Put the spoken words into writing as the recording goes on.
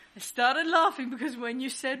I started laughing because when you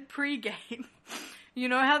said pre-game, you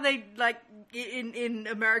know how they, like, in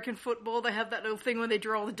American football, they have that little thing where they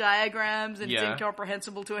draw the diagrams and it's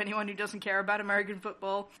incomprehensible to anyone who doesn't care about American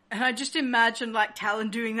football. And I just imagined, like, Talon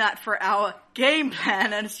doing that for our game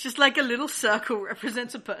plan, and it's just like a little circle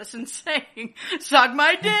represents a person saying, "Suck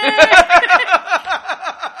my dick!" I'm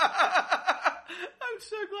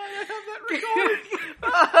so glad I have that recorded.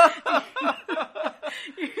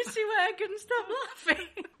 You see why I couldn't stop laughing?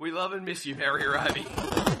 We love and miss you, Mary Ravi.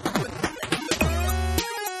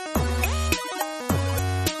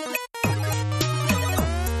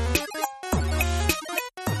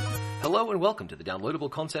 Hello and welcome to the Downloadable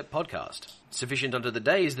Concept Podcast. Sufficient unto the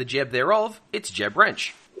day is the Jeb thereof. It's Jeb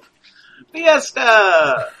Wrench.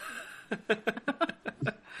 Fiesta!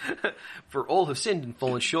 For all have sinned and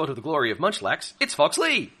fallen short of the glory of Munchlax, it's Fox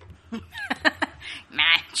Lee.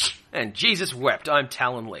 Match. And Jesus wept, I'm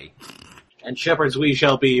Talon Lee. And shepherds we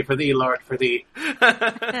shall be, for thee, Lord, for thee.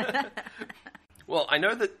 Well, I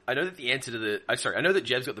know that the answer to the... I know that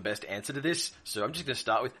Jeb's got the best answer to this, so I'm just going to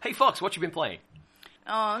start with, hey Fox, what you been playing?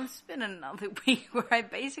 Oh, it's been another week where I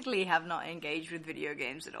basically have not engaged with video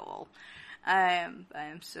games at all. I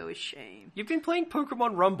am so ashamed. You've been playing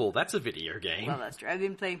Pokemon Rumble. That's a video game. Well, that's true. I've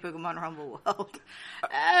been playing Pokemon Rumble World.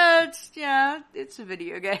 It's a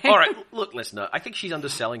video game. All right, look, listener, I think she's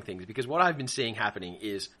underselling things because what I've been seeing happening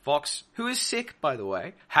is Fox, who is sick, by the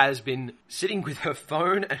way, has been sitting with her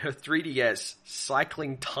phone and her 3DS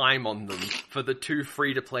cycling time on them for the two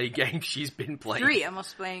free-to-play games she's been playing. I'm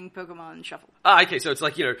also playing Pokemon Shuffle. Okay, so it's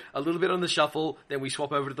like, a little bit on the Shuffle, then we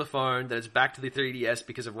swap over to the phone, then it's back to the 3DS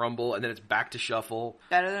because of Rumble, and then it's back to Shuffle.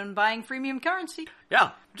 Better than buying freemium currency. Yeah,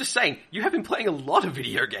 I'm just saying, you have been playing a lot of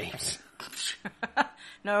video games.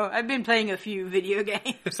 No, I've been playing a few video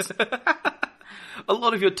games. A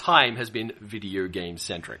lot of your time has been video game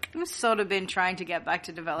centric. I've sort of been trying to get back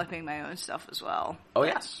to developing my own stuff as well. Oh,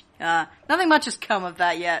 yes. Nothing much has come of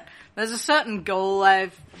that yet. There's a certain goal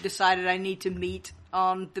I've decided I need to meet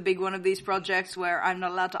on the big one of these projects where I'm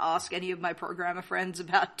not allowed to ask any of my programmer friends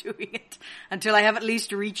about doing it until I have at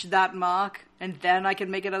least reached that mark, and then I can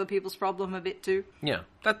make it other people's problem a bit too. Yeah,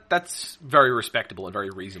 that's very respectable and very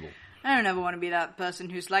reasonable. I don't ever want to be that person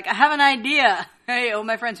who's like, I have an idea. Hey, all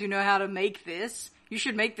my friends who know how to make this, you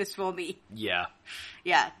should make this for me. Yeah.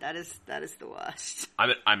 Yeah, that is the worst.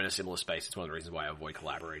 I'm in a similar space. It's one of the reasons why I avoid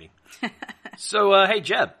collaborating. So, hey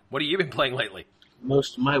Jeb, what have you been playing lately?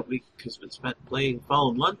 Most of my week has been spent playing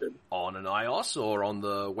Fallen London. On an iOS or on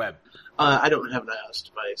the web? I don't have an iOS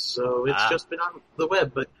device, so it's just been on the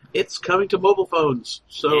web, but it's coming to mobile phones,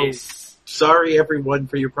 so yes. Sorry everyone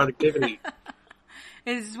for your productivity.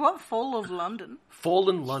 Is what Fall of London?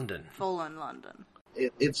 Fallen London. Fallen London.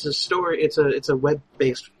 It's a story. It's a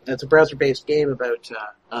web-based. It's a browser-based game about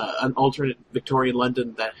an alternate Victorian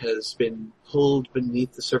London that has been pulled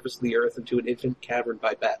beneath the surface of the earth into an infinite cavern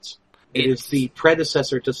by bats. It is the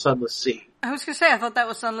predecessor to Sunless Sea. I was going to say, I thought that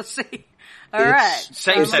was Sunless Sea. Alright.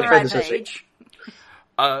 Same on the right page.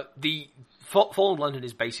 The Fallen London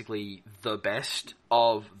is basically the best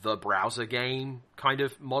of the browser game kind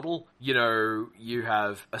of model. You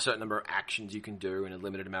have a certain number of actions you can do in a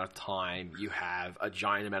limited amount of time. You have a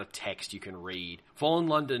giant amount of text you can read. Fallen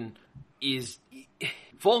London,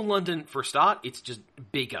 for a start, it's just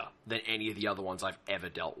bigger than any of the other ones I've ever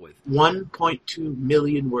dealt with. 1.2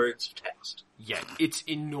 million words of text. Yeah, it's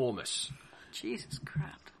enormous. Jesus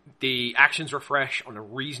crap. The actions refresh on a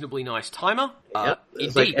reasonably nice timer. Yep.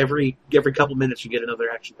 It's indeed. like every couple minutes you get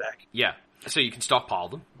another action back. Yeah, so you can stockpile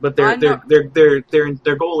them. But their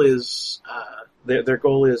goal is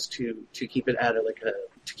to keep it at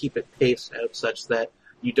to keep it paced out such that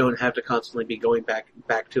you don't have to constantly be going back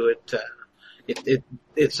to it.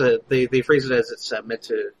 They phrase it as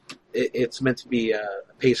it's meant to be a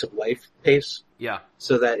pace of life pace. Yeah.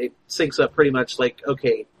 So that it syncs up pretty much like,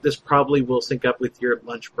 okay, this probably will sync up with your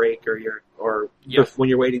lunch break or when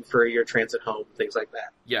you're waiting for your transit home, things like that.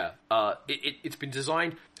 Yeah. It's been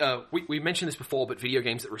designed, we mentioned this before, but video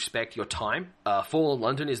games that respect your time. Fallen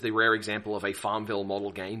London is the rare example of a Farmville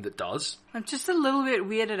model game that does. I'm just a little bit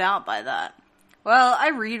weirded out by that. Well, I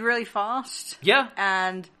read really fast. Yeah.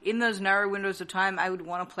 And in those narrow windows of time, I would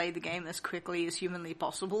want to play the game as quickly as humanly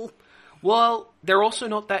possible. Well, they're also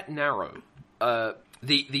not that narrow.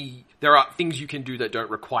 There are things you can do that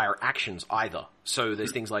don't require actions either. So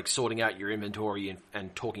there's things like sorting out your inventory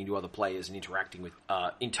and talking to other players and interacting with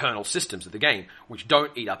internal systems of the game, which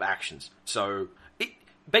don't eat up actions. So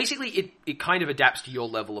basically, it kind of adapts to your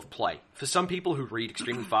level of play. For some people who read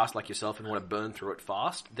extremely fast like yourself and want to burn through it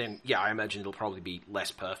fast, then yeah, I imagine it'll probably be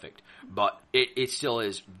less perfect. But it still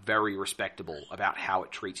is very respectable about how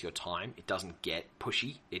it treats your time. It doesn't get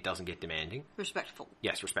pushy. It doesn't get demanding. Respectful.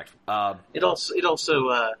 Yes, respectful. It also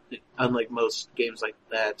unlike most games like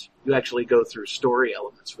that, you actually go through story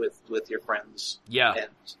elements with your friends. Yeah. And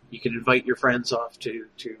you can invite your friends off to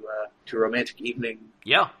a romantic evening.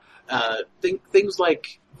 Yeah.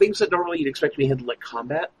 Things that normally you'd expect to be handled like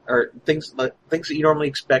combat, or things that you normally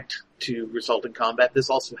expect to result in combat. This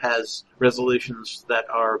also has resolutions that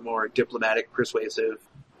are more diplomatic, persuasive.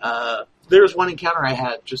 There was one encounter I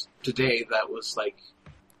had just today that was like,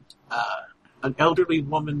 an elderly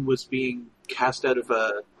woman was being cast out of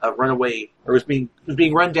a runaway, or was being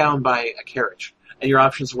run down by a carriage. And your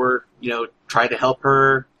options were, try to help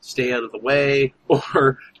her, stay out of the way,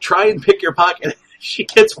 or try and pick your pocket. She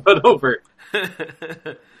gets run over.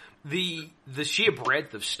 The sheer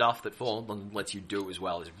breadth of stuff that Fallen London lets you do as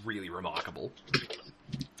well is really remarkable.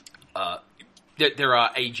 There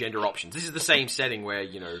are agender options. This is the same setting where,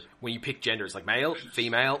 when you pick gender, it's like male,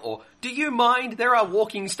 female, or do you mind there are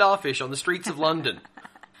walking starfish on the streets of London?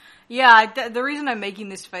 Yeah, the reason I'm making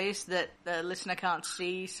this face that the listener can't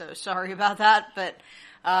see, so sorry about that, but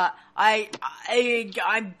I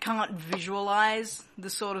can't visualize the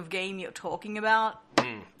sort of game you're talking about.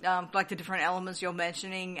 Like the different elements you're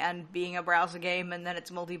mentioning, and being a browser game, and then it's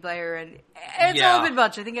multiplayer, and it's all a bit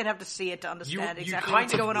much. I think I'd have to see it to understand exactly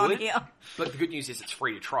what's going on here. But the good news is it's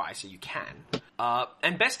free to try, so you can.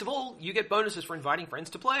 And best of all, you get bonuses for inviting friends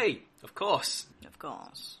to play. Of course. Of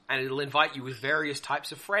course. And it'll invite you with various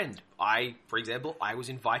types of friend. For example, I was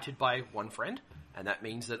invited by one friend, and that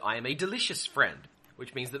means that I am a delicious friend.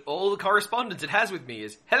 Which means that all the correspondence it has with me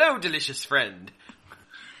is, hello, delicious friend.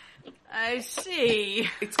 I see.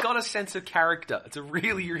 It's got a sense of character. It's a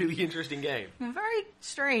really, really interesting game. A very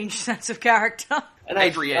strange sense of character. And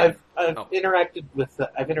I've interacted with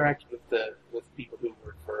people who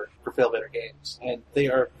work for Fail Better Games, and they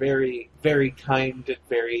are very, very kind and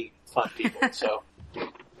very fun people. So.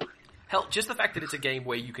 Hell, just the fact that it's a game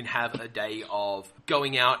where you can have a day of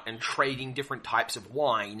going out and trading different types of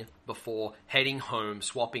wine before heading home,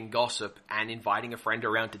 swapping gossip, and inviting a friend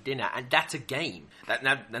around to dinner, and that's a game.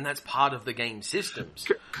 And that's part of the game systems.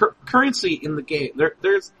 Currency in the game, there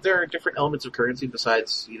are different elements of currency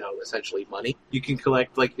besides, essentially money. You can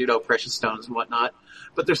collect, precious stones and whatnot,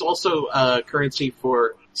 but there's also currency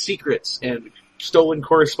for secrets and stolen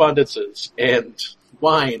correspondences and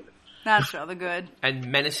wine. That's rather good.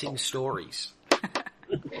 And menacing stories.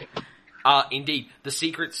 Indeed. The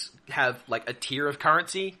secrets have, a tier of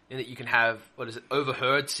currency, in that you can have,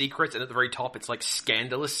 overheard secrets, and at the very top it's,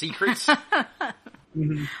 scandalous secrets.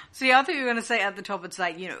 Mm-hmm. See, I thought you were going to say at the top it's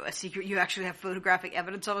a secret you actually have photographic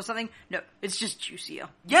evidence of or something. No, it's just juicier.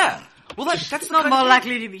 Yeah. Well, that's not more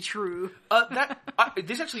likely to be true.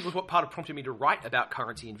 This actually was what part of prompted me to write about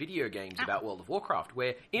currency in video games about World of Warcraft,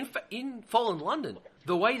 where in Fallen London,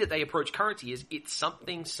 the way that they approach currency is it's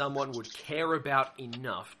something someone would care about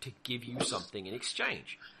enough to give you something in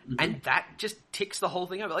exchange. Mm-hmm. And that just ticks the whole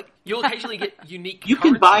thing over. You'll occasionally get unique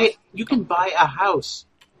currencies. You can buy a house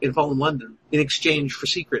in Fallen London in exchange for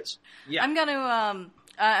secrets. Yeah. I'm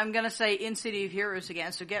gonna say in City of Heroes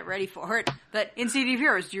again, so get ready for it. But in City of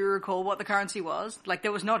Heroes, do you recall what the currency was?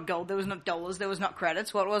 There was not gold, there was not dollars, there was not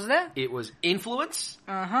credits. What was there? It was influence.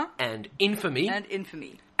 And infamy.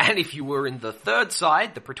 And if you were in the third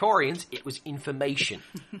side, the Praetorians, it was information.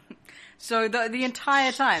 So the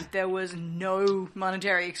entire time, there was no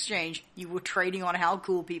monetary exchange. You were trading on how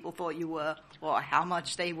cool people thought you were, or how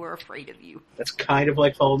much they were afraid of you. That's kind of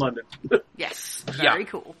like Fallen London. Yes, very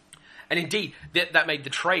cool. And indeed, that made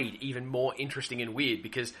the trade even more interesting and weird,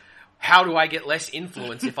 because how do I get less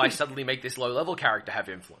influence if I suddenly make this low-level character have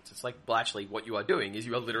influence? It's actually, what you are doing is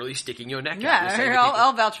you are literally sticking your neck out. Yeah,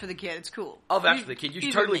 I'll vouch for the kid. It's cool. I'll vouch for the kid. You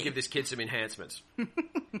should totally give this kid some enhancements.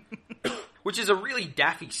 Which is a really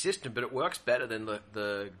daffy system, but it works better than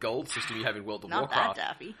the gold system you have in World of Warcraft. Not that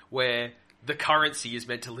daffy. Where the currency is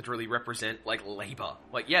meant to literally represent, labor.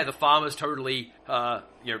 The farmers totally,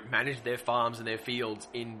 manage their farms and their fields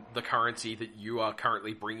in the currency that you are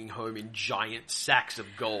currently bringing home in giant sacks of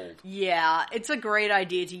gold. Yeah, it's a great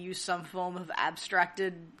idea to use some form of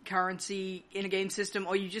abstracted currency in a game system,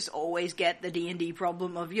 or you just always get the D&D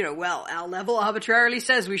problem of, our level arbitrarily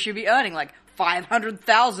says we should be earning,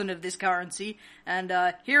 500,000 of this currency, and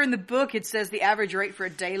here in the book it says the average rate for a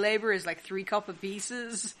day labor is 3 copper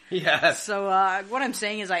pieces. Yes. So what I'm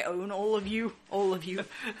saying is I own all of you.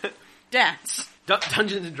 Dance.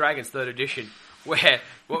 Dungeons & Dragons 3rd edition where,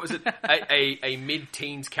 what was it, a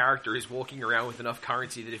mid-teens character is walking around with enough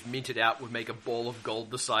currency that if minted out would make a ball of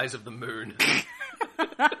gold the size of the moon.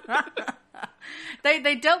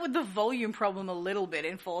 They dealt with the volume problem a little bit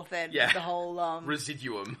in 4th Ed. Yeah. The whole,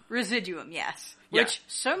 Residuum. Residuum, yes. Yeah. Which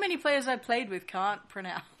so many players I played with can't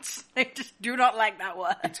pronounce. They just do not like that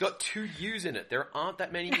word. It's got 2 U's in it. There aren't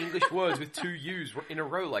that many English words with 2 U's in a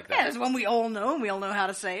row like that. Yeah, there's one we all know, and we all know how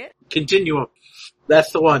to say it. Continuum.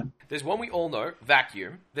 That's the one. There's one we all know,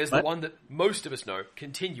 vacuum. There's the What? one that most of us know,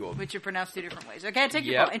 continuum. Which are pronounced 2 different ways. Okay, I take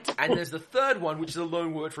your Yeah, point. and there's the third one, which is a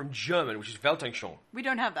loan word from German, which is Weltanschauung. We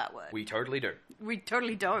don't have that word. We totally do. We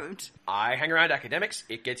totally don't. I hang around academics,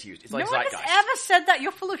 it gets used. It's like No one zeitgeist. has ever said that.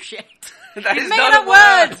 You're full of shit. That He's is making not up a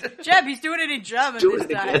word. words. Jeb, he's doing it in German Do this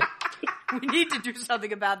it time. again. We need to do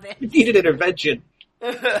something about this. You need an intervention.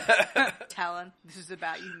 Talon, this is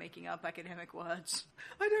about you making up academic words.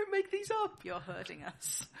 I don't make these up. You're hurting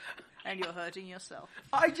us. And you're hurting yourself.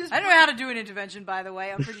 I I don't know how to do an intervention, by the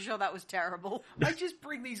way. I'm pretty sure that was terrible. I just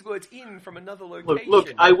bring these words in from another Look,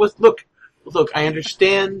 location. look, I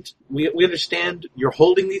understand, we understand you're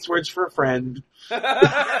holding these words for a friend.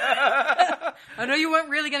 I know you weren't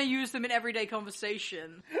really going to use them in everyday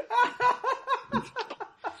conversation.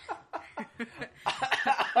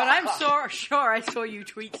 But I'm so sure I saw you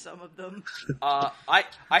tweet some of them. I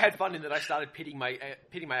had fun in that I started pitting my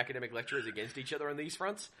academic lecturers against each other on these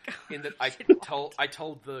fronts. In that I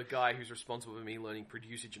told the guy who's responsible for me learning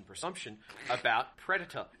producusage and presumption about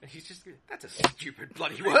predator, and he's just, that's a stupid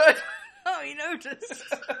bloody word. Oh, he noticed.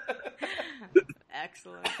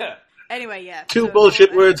 Excellent. Anyway, yeah. 2 so-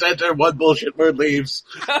 bullshit words enter, 1 bullshit word leaves.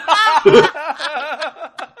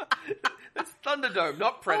 That's Thunderdome,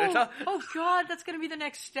 not Predator. Oh god, that's going to be the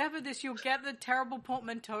next step of this. You'll get the terrible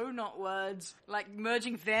portmanteau not words, like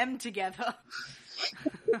merging them together.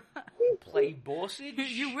 Play Borsage?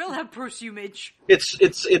 You will have prosumage. It's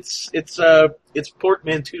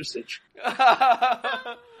portmanteausage.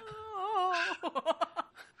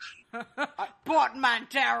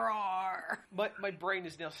 Portmanteau. My brain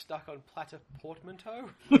is now stuck on platter portmanteau.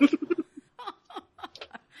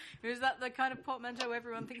 Is that the kind of portmanteau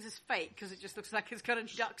everyone thinks is fake because it just looks like it's got a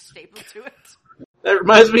duck stapled to it? That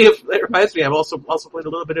reminds me. I've also played a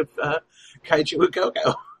little bit of Kaiju a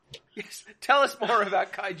Go-Go. Yes, tell us more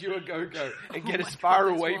about Kaiju a Go-Go and get as far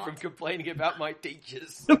God, away what? from complaining about my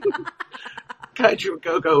teachers. Kaiju a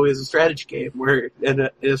Go-Go is a strategy game in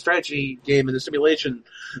a strategy game in a simulation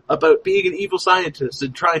about being an evil scientist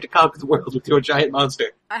and trying to conquer the world with your giant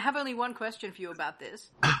monster. I have only one question for you about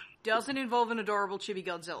this. Does it involve an adorable chibi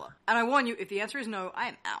Godzilla? And I warn you, if the answer is no, I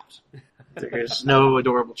am out. There's no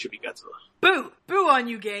adorable chibi Godzilla. Boo! Boo on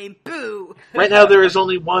you, game! Boo! Right now there is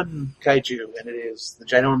only one kaiju, and it is the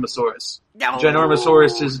Ginormosaurus. No.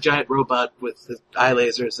 Ginormosaurus is a giant robot with eye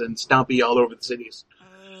lasers and stompy all over the cities.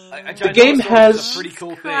 The game has- a pretty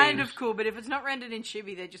cool thing. Kind of cool, but if it's not rendered in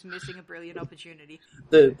chibi, they're just missing a brilliant opportunity.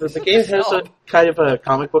 The game has a kind of a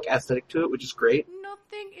comic book aesthetic to it, which is great.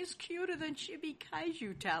 Nothing is cuter than chibi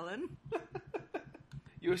kaiju, Talon.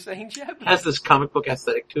 You were saying, Jeb? It has this comic book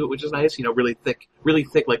aesthetic to it, which is nice. You know, really thick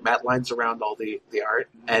like matte lines around all the art,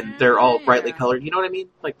 and they're all brightly colored. You know what I mean?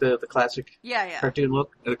 Like the classic Yeah. cartoon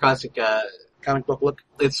look, or the classic comic book look.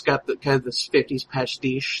 It's got the kind of this 50s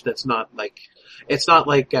pastiche that's not like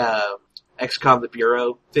XCOM the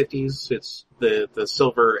Bureau 50s. It's the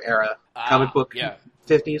silver era comic book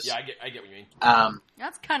 50s. Yeah, I get what you mean.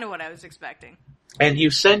 That's kind of what I was expecting. And you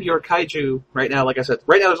send your kaiju, right now, like I said,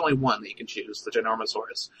 right now there's only one that you can choose, the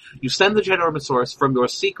Ginormosaurus. You send the Ginormosaurus from your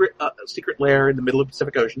secret lair in the middle of the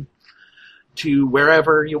Pacific Ocean to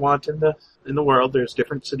wherever you want in the world. There's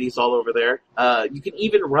different cities all over there. You can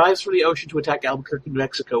even rise from the ocean to attack Albuquerque, New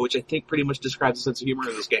Mexico, which I think pretty much describes the sense of humor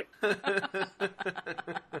in this game.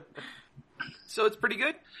 So it's pretty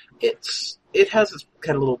good? It has its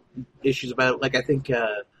kind of little issues about it. Like, I think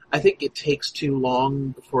it takes too long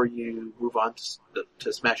before you move on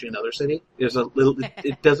to smashing another city. There's a little,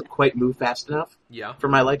 it doesn't quite move fast enough. Yeah. For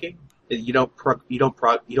my liking. You don't progress, you don't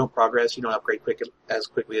upgrade as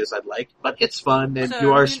quickly as I'd like, but it's fun, and So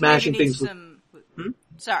you are maybe smashing need things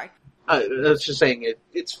Sorry. I was just saying,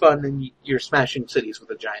 it's fun, and you're smashing cities with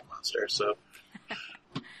a giant monster, so.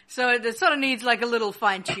 So it sort of needs like a little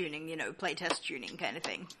fine tuning, playtest tuning kind of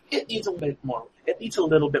thing. It needs a bit more. It needs a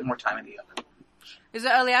little bit more time in the oven. Is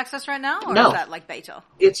it early access right now, or No. is that like beta?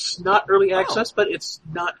 It's not early access, but it's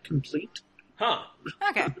not complete. Huh.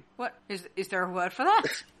 Okay. What is there a word for that?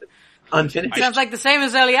 Unfinished. Sounds like the same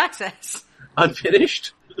as early access.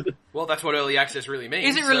 Unfinished. Well, that's what early access really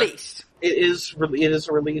means. Is it released? It is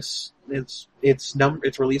a release. It's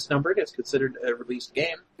release numbered. It's considered a released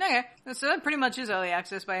game. Okay, so that pretty much is early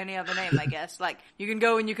access by any other name, I guess. Like, you can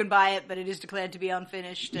go and you can buy it, but it is declared to be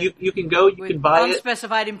unfinished. You can go, you can buy it.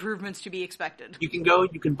 Unspecified improvements to be expected. You can go,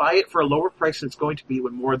 you can buy it for a lower price than it's going to be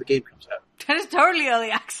when more of the game comes out. That is totally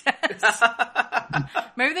early access.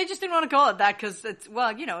 Maybe they just didn't want to call it that because it's,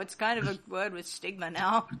 well, you know, it's kind of a word with stigma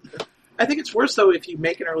now. I think it's worse, though, if you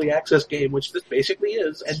make an early access game, which this basically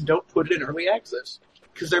is, and don't put it in early access.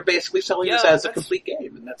 Because they're basically selling this as a complete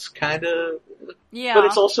game, and that's kind of... Yeah. But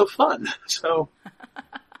it's also fun, so...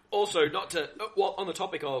 Also, on the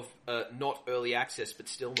topic of not early access but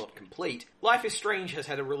still not complete, Life is Strange has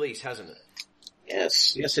had a release, hasn't it?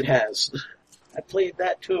 Yes, it has. I played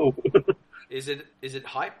that, too. Is it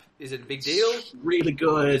hype? Is it a big deal? It's really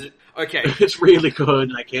good. Okay. It's really good,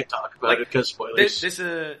 and I can't talk about it because spoilers. There's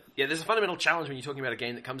a fundamental challenge when you're talking about a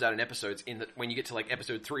game that comes out in episodes, in that when you get to like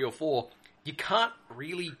episode 3 or 4, you can't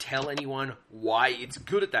really tell anyone why it's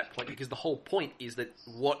good at that point, because the whole point is that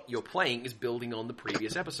what you're playing is building on the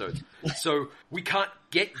previous episodes. So we can't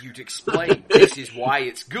get you to explain this is why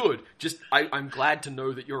it's good. Just, I'm glad to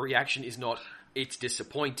know that your reaction is not, it's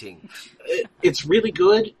disappointing. It's really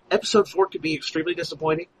good. Episode 4 could be extremely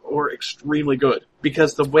disappointing or extremely good,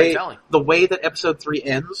 because the way that episode 3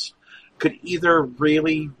 ends could either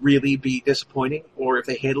really, really be disappointing, or if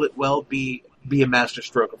they handle it well, be a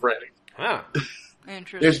masterstroke of writing. Huh.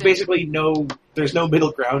 Interesting. There's basically no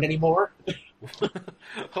middle ground anymore.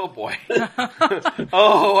 Oh boy.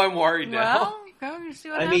 Oh, I'm worried now. Well, go see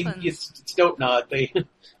what happens. I mean, it's don't nod. They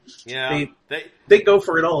go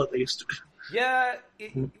for it all at least. Yeah,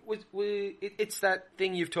 it's that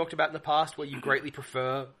thing you've talked about in the past where you greatly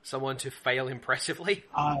prefer someone to fail impressively.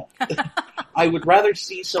 I would rather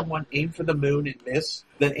see someone aim for the moon and miss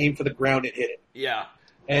than aim for the ground and hit it. Yeah.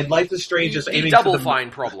 And Life is Strange is aiming double for the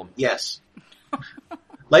fine problem. Yes.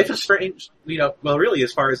 Life is Strange, well, really,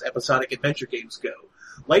 as far as episodic adventure games go,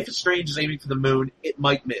 Life is Strange is aiming for the moon. It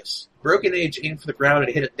might miss. Broken Age aimed for the ground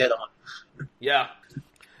and hit it dead on. Yeah.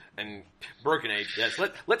 And Broken Age, yes.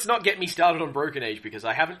 Let's not get me started on Broken Age, because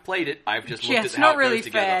I haven't played it. I've just looked at how it goes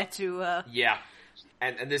together. Yeah, it's not really fair to... Yeah.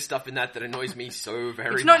 And there's stuff in that annoys me so very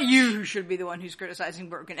much. It's not you who should be the one who's criticizing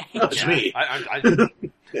Broken Age. That's me. I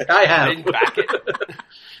have. I didn't back it.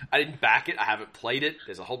 I didn't back it. I haven't played it.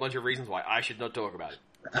 There's a whole bunch of reasons why I should not talk about it.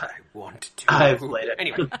 I want to. I've played it.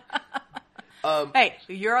 Anyway. Hey,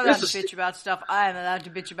 you're allowed to bitch about stuff. I am allowed to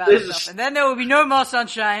bitch about stuff. And then there will be no more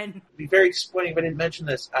sunshine. It'd be very disappointing if I didn't mention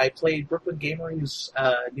this. I played Brooklyn Gamery's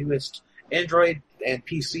newest Android and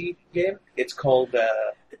PC game. It's called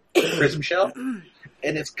Prism Shell.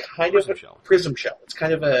 And it's kind of a Prism Shell. It's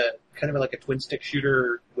kind of like a twin stick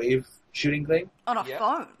shooter wave shooting thing. On a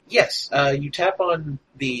phone? Yes. You tap on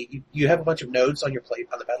you have a bunch of nodes on your plate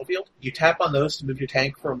on the battlefield. You tap on those to move your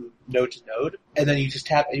tank from node to node, and then you just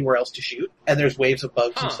tap anywhere else to shoot. And there's waves of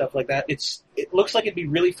bugs and stuff like that. It looks like it'd be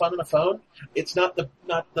really fun on the phone. It's not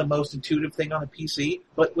the most intuitive thing on a PC,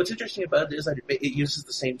 but what's interesting about it is that it uses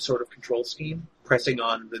the same sort of control scheme, pressing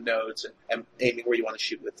on the nodes and aiming where you want to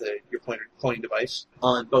shoot with your pointing device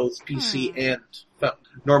on both PC and phone.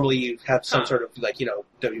 Normally you have some sort of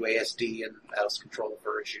WASD and mouse control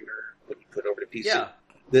for a shooter when you put over to PC. Yeah.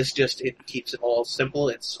 This it keeps it all simple,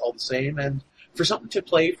 it's all the same, and for something to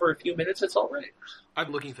play for a few minutes, it's alright. I'm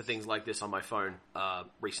looking for things like this on my phone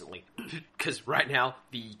recently, because right now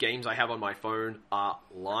the games I have on my phone are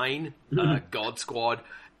Line, God Squad,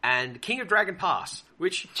 and King of Dragon Pass,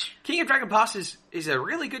 which King of Dragon Pass is a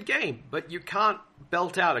really good game, but you can't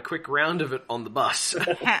belt out a quick round of it on the bus.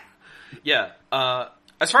 Yeah.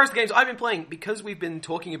 As far as the games I've been playing, because we've been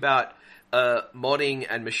talking about modding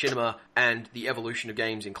and machinima and the evolution of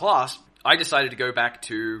games in Class, I decided to go back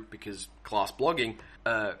to, because Class blogging,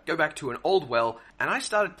 go back to an old well, and I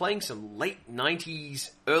started playing some late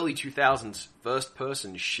 90s, early 2000s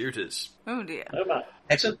first-person shooters. Oh dear. Oh my.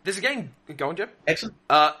 Hexen? There's a game... Go on, Joe. Hexen?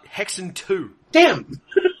 Hexen 2. Damn!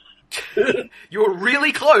 You were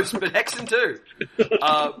really close, but Hexen 2.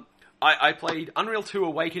 I played Unreal 2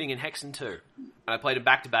 Awakening and Hexen 2. And I played them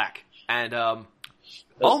back-to-back. And,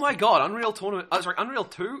 oh my god, Unreal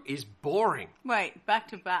 2 is boring. Wait,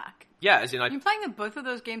 back-to-back? Yeah, as in You're playing that both of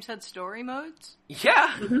those games had story modes?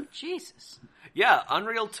 Yeah. Jesus. Yeah,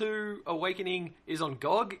 Unreal 2 Awakening is on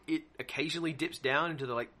GOG. It occasionally dips down into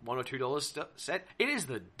the $1 or $2 set. It is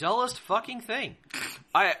the dullest fucking thing.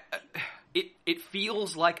 It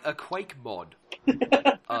feels like a Quake mod.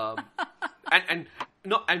 And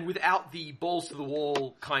and without the balls to the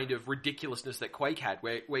wall kind of ridiculousness that Quake had,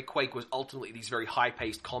 where Quake was ultimately these very high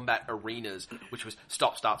paced combat arenas, which was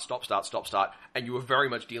stop, start, and you were very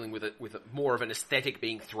much dealing with more of an aesthetic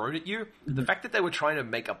being thrown at you. Mm-hmm. The fact that they were trying to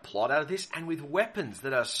make a plot out of this, and with weapons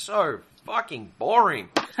that are so fucking boring.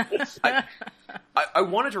 I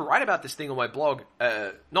wanted to write about this thing on my blog,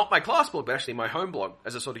 not my class blog, but actually my home blog,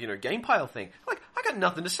 as a sort of, game pile thing. Like, I got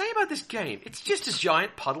nothing to say about this game. It's just a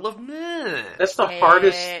giant puddle of meh. That's the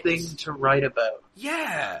hardest thing to write about.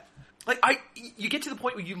 Yeah. Like, you get to the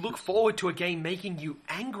point where you look forward to a game making you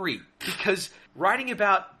angry, because writing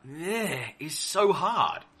about meh is so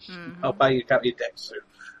hard. Mm-hmm. I'll buy you a copy of Dexter.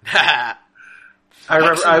 I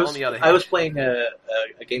remember I was playing an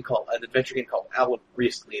adventure game called Alan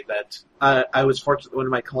recently that I was fortunate that one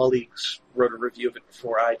of my colleagues wrote a review of it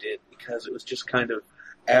before I did, because it was just kind of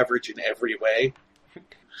average in every way.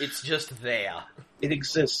 It's just there. It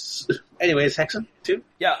exists. Anyways, Hexen 2?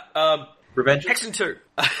 Yeah, Revenge? Hexen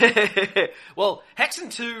 2. Well,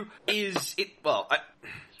 Hexen 2 is...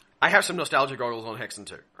 I have some nostalgia goggles on Hexen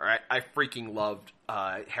 2, alright? I freaking loved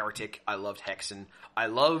Heretic. I loved Hexen. I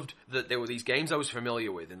loved that there were these games I was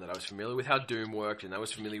familiar with, and that I was familiar with how Doom worked, and I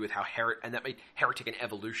was familiar with how and that made Heretic an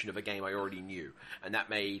evolution of a game I already knew. And that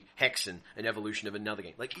made Hexen an evolution of another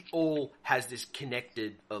game. Like, it all has this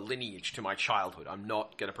connected lineage to my childhood. I'm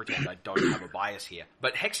not gonna pretend I don't have a bias here.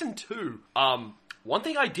 But Hexen 2, one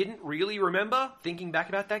thing I didn't really remember, thinking back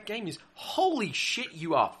about that game, is holy shit,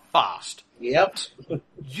 you are fast. Yep.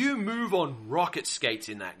 You move on rocket skates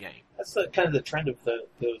in that game. That's kind of the trend of that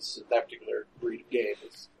particular breed of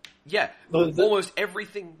games. Yeah, almost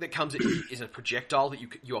everything that comes at you is a projectile that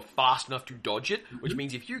you are fast enough to dodge it, which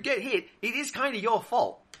means if you get hit, it is kind of your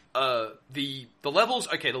fault. The levels,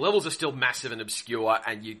 the levels are still massive and obscure,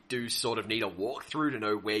 and you do sort of need a walkthrough to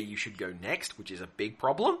know where you should go next, which is a big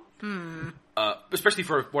problem. Especially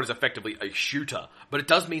for what is effectively a shooter. But it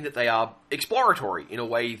does mean that they are exploratory in a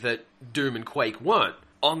way that Doom and Quake weren't.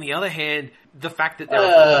 On the other hand, the fact that they're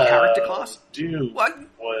a character class... Doom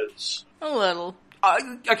was... A little.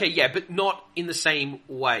 Okay, yeah, but not in the same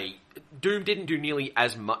way. Doom didn't do nearly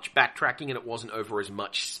as much backtracking, and it wasn't over as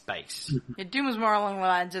much space. Yeah, Doom was more along the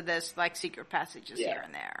lines of this, like, secret passages here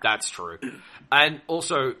and there. That's true. And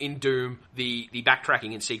also, in Doom, the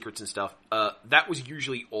backtracking and secrets and stuff, that was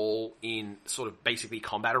usually all in sort of basically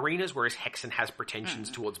combat arenas, whereas Hexen has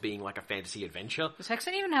pretensions towards being like a fantasy adventure. Does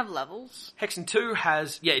Hexen even have levels? Hexen 2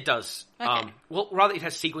 has... Yeah, it does. Okay. Rather, it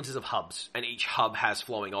has sequences of hubs, and each hub has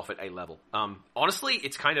flowing off at a level. Honestly,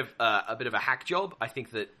 it's kind of a bit of a hack job. I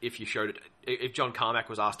think that if you showed it... If John Carmack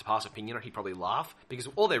was asked to pass opinion on it, he'd probably laugh, because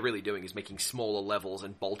all they're really doing is making smaller levels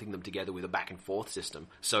and bolting them together with a back and forth system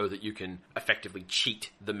so that you can effectively cheat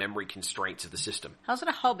the memory constraints of the system. How's it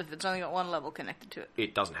a hub if it's only got one level connected to it?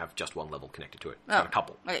 It doesn't have just one level connected to it. It's got a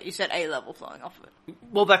couple. Okay, you said a level flowing off of it.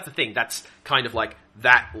 Well, that's the thing. That's kind of like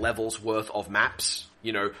that level's worth of maps.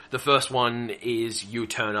 You know, the first one is you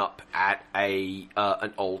turn up at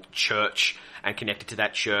an old church, and connected to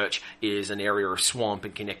that church is an area of swamp,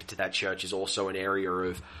 and connected to that church is also an area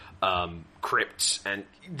of crypts, and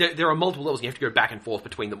there are multiple levels, and you have to go back and forth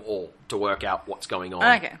between them all to work out what's going on.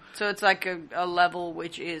 Okay, so it's like a level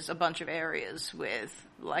which is a bunch of areas with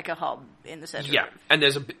like a hub in the center. Yeah, and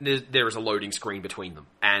there is a loading screen between them,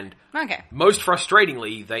 and most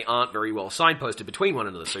frustratingly, they aren't very well signposted between one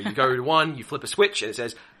another. So you go to one, you flip a switch, and it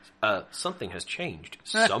says, something has changed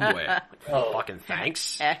somewhere. Fucking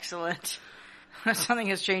thanks. Excellent. Something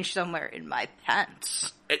has changed somewhere in my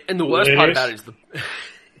pants. And the worst part about it is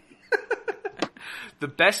the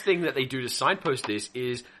best thing that they do to signpost this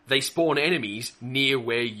is they spawn enemies near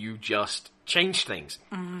where you just changed things.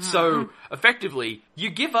 Mm-hmm. So, effectively, you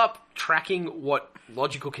give up tracking what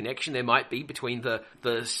logical connection there might be between the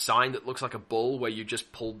sign that looks like a bull where you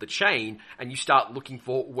just pulled the chain, and you start looking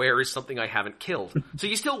for where is something I haven't killed. So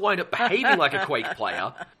you still wind up behaving like a Quake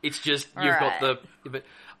player. It's just, you've got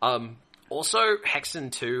also, Hexen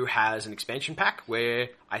 2 has an expansion pack where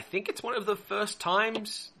I think it's one of the first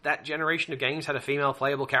times that generation of games had a female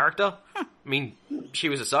playable character. I mean, she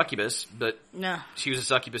was a succubus, but she was a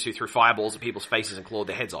succubus who threw fireballs at people's faces and clawed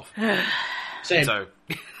their heads off. Same. So,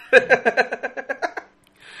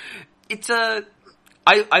 it's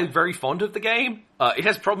I'm very fond of the game. It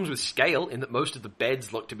has problems with scale in that most of the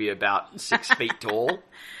beds look to be about 6 feet tall.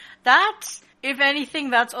 If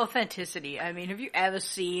anything, that's authenticity. I mean, have you ever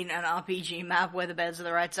seen an RPG map where the beds are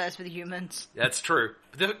the right size for the humans? That's true.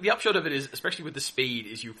 The upshot of it is, especially with the speed,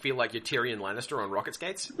 is you feel like you're Tyrion Lannister on rocket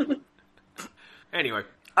skates. Anyway,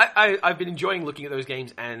 I've been enjoying looking at those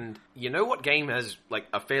games, and you know what game has, like,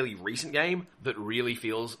 a fairly recent game that really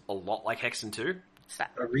feels a lot like Hexen 2? What's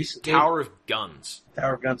that? A recent game. Tower of Guns.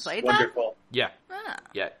 Tower of Guns. Played Wonderful. Yeah. Ah.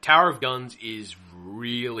 Yeah. Tower of Guns is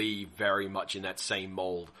really very much in that same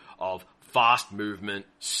mold of fast movement,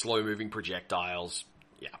 slow moving projectiles.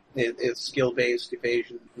 Yeah. It's skill-based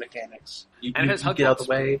evasion mechanics. You get out the hugbots.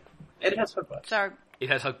 way. And it has hugbots. So, It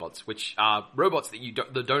has hugbots, which are robots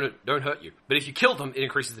that don't hurt you. But if you kill them, it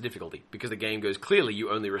increases the difficulty because the game goes, clearly you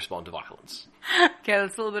only respond to violence. okay,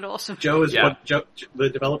 that's a little bit awesome. Joe is Yeah. the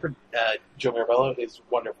developer, Joe Marabello, is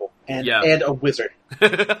wonderful. And a wizard.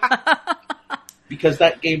 Because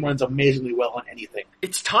that game runs amazingly well on anything.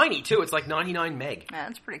 It's tiny too. It's like 99 meg. Yeah,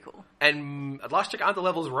 that's pretty cool. And at last check, aren't the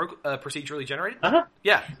levels procedurally generated? Uh-huh.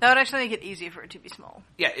 Yeah. That would actually make it easier for it to be small.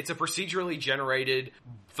 Yeah, it's a procedurally generated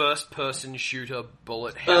first-person shooter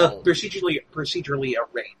bullet hell. Procedurally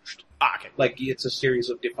arranged. Ah, okay. Like, it's a series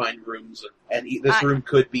of defined rooms, and this room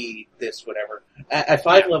could be this, whatever. At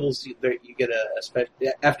 5 levels, you get a special...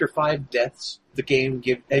 After 5 deaths, the game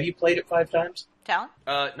have you played it 5 times? Talon?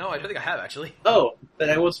 No, I don't think I have, actually. Oh, then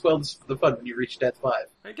I won't spoil the fun when you reach death 5.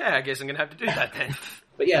 Okay, I guess I'm gonna have to do that then.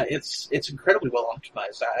 But yeah, it's incredibly well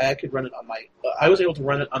optimized. I could run it on my... I was able to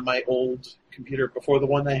run it on my old computer before the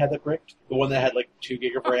one that had that bricked. The one that had like 2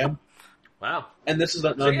 gig of RAM. Wow. And this is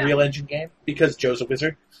an Unreal Engine game, because Joe's a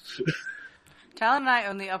wizard. Talon and I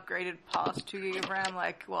only upgraded past 2 gig of RAM,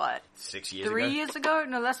 like, what? 6 years 3 ago? years ago?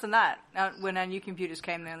 No, less than that. When our new computers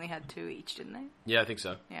came, they only had 2 each, didn't they? Yeah, I think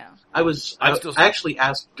so. Yeah. I actually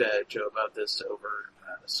asked Joe about this over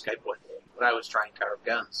Skype one day when I was trying Tower of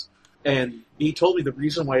Guns. And he told me the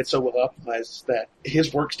reason why it's so well optimized is that his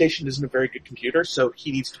workstation isn't a very good computer, so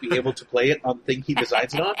he needs to be able to play it on the thing he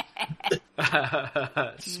designs it on.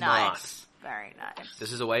 Smart. Nice. Very nice.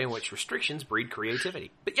 This is a way in which restrictions breed creativity.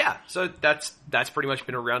 But yeah, so that's pretty much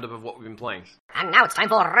been a roundup of what we've been playing. And now it's time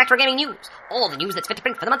for Retro Gaming News. All the news that's fit to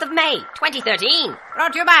print for the month of May, 2013.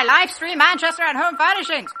 Brought to you by Livestream Manchester and Home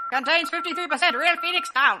Furnishings. Contains 53% real Phoenix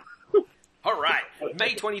down. Alright,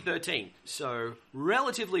 May 2013. So,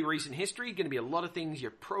 relatively recent history, going to be a lot of things you're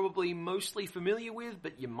probably mostly familiar with,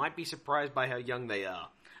 but you might be surprised by how young they are.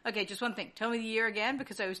 Okay, just one thing. Tell me the year again,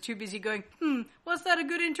 because I was too busy going, was that a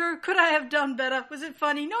good intro? Could I have done better? Was it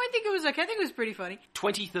funny? No, I think it was okay. I think it was pretty funny.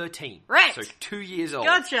 2013. Right. So 2 years old.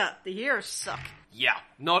 Gotcha. The years suck. Yeah,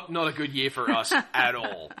 not a good year for us at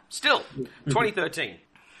all. Still, 2013.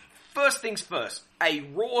 First things first, a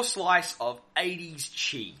raw slice of 80s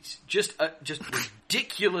cheese. Just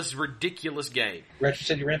ridiculous game. Retro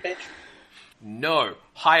City Rampage? No,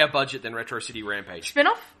 higher budget than Retro City Rampage.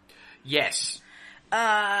 Spin-off? Yes.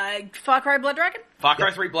 Far Cry Blood Dragon? Far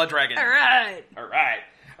Cry 3 Blood Dragon. Alright.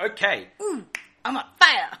 Okay. I'm on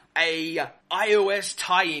fire. A iOS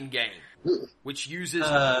tie-in game, which uses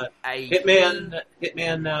a... Hitman,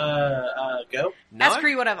 Go? No.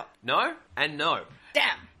 Asprey, whatever. No, and no.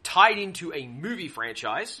 Damn. Tied into a movie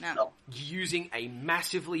franchise, No. using a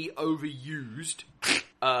massively overused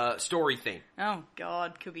story theme. Oh,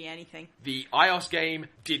 God. Could be anything. The iOS game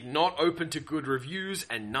did not open to good reviews,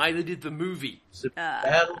 and neither did the movie. Is it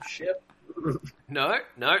Battleship? No,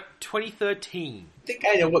 2013. I think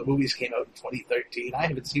I know what movies came out in 2013. I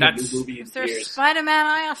haven't seen a new movie in Is there a years. Spider-Man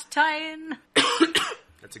iOS tie-in?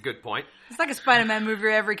 That's a good point. It's like a Spider-Man movie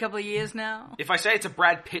every couple of years now. If I say it's a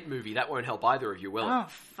Brad Pitt movie, that won't help either of you, will it? Oh,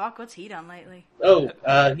 fuck. What's he done lately? Oh,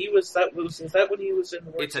 was that when he was in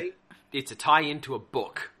the War Z? It's a tie-in to a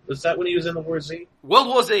book. Was that when he was in the War Z? World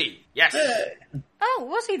War Z! Yes! Hey. Oh,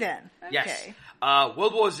 was he then? Okay. Yes.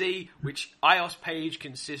 World War Z, which iOS page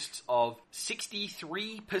consists of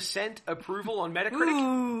 63% approval on Metacritic.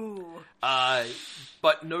 Ooh.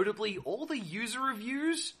 But notably, all the user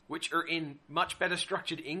reviews, which are in much better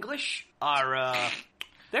structured English, are,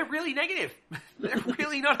 they're really negative. They're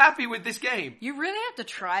really not happy with this game. You really have to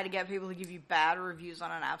try to get people to give you bad reviews on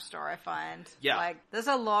an app store, I find. Yeah. Like, there's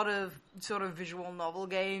a lot of sort of visual novel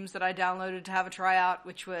games that I downloaded to have a tryout,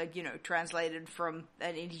 which were, translated from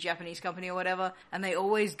an indie Japanese company or whatever, and they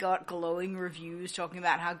always got glowing reviews talking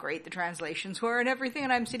about how great the translations were and everything,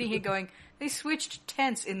 and I'm sitting here going, they switched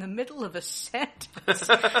tense in the middle of a sentence.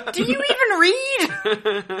 Do you even read?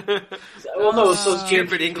 Well, no, those games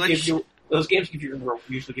Stupid English. Those games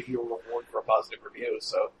usually give you a reward for a positive review.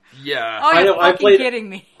 So Yeah. Oh, you're fucking kidding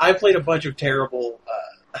me. I played a bunch of terrible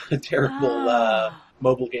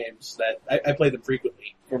mobile games that I play them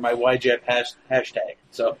frequently for my YJet hashtag.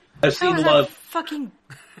 So I've seen a lot of fucking.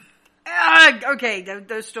 Okay,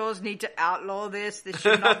 those stores need to outlaw this. This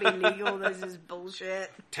should not be legal. This is bullshit.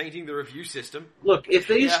 Tainting the review system. Look, if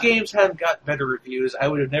these games hadn't got better reviews, I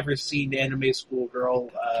would have never seen Anime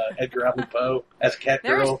Schoolgirl Edgar Allan Poe as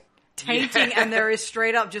Catgirl. tainting, and there is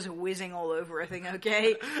straight up just whizzing all over a thing.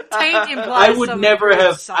 Okay, taint implies I would some never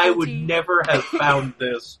have subtlety. found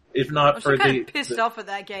this if not for kind of pissed off at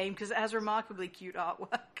that game because it has remarkably cute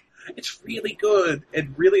artwork. It's really good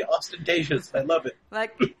and really ostentatious. I love it.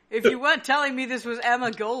 Like, if you weren't telling me this was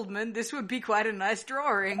Emma Goldman, this would be quite a nice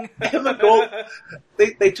drawing. Emma Goldman.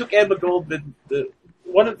 They took Emma Goldman.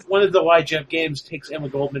 One of the YGF games takes Emma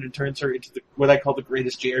Goldman and turns her into what I call the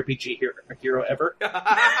greatest JRPG hero ever.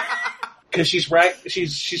 Because she's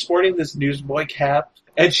sporting this newsboy cap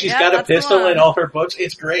and she's got a pistol in all her books.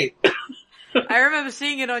 It's great. I remember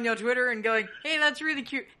seeing it on your Twitter and going, hey, that's really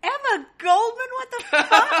cute. Emma Goldman, what the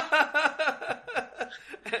fuck?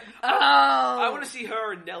 I want to see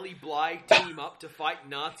her and Nellie Bly team up to fight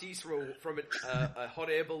Nazis from a hot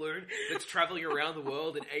air balloon that's traveling around the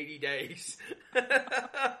world in 80 days.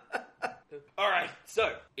 Alright,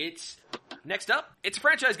 so, next up, it's a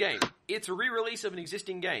franchise game. It's a re-release of an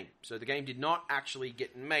existing game. So the game did not actually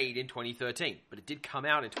get made in 2013, but it did come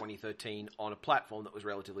out in 2013 on a platform that was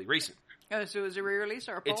relatively recent. Oh, so it was a re-release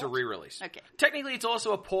or a port? It's a re-release. Okay. Technically, it's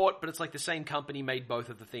also a port, but it's like the same company made both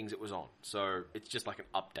of the things it was on. So it's just like an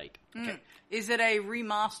update. Okay. Is it a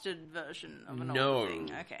remastered version of an old thing?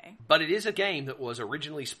 Okay. But it is a game that was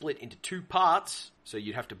originally split into 2 parts, so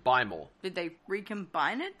you'd have to buy more. Did they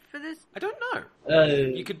recombine it for this? I don't know.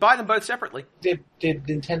 You could buy them both separately. Did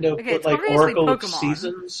Nintendo put like Oracle of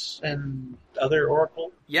Seasons and other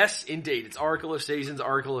Oracle? Yes, indeed. It's Oracle of Seasons,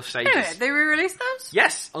 Oracle of Sages. Anyway, they re-released those?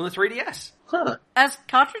 Yes, on the 3DS. Huh. As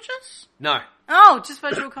cartridges? No. Oh, just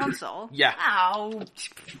Virtual Console? Yeah. Ow.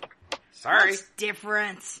 Sorry. What's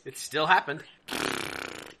different? It still happened.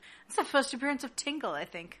 It's the first appearance of Tingle, I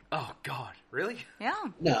think. Oh, God. Really? Yeah.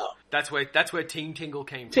 No. That's where Team Tingle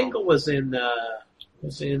came from. Tingle was in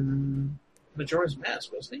Majora's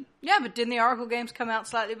Mask, wasn't he? Yeah, but didn't the Oracle games come out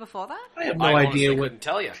slightly before that? I have no idea what... couldn't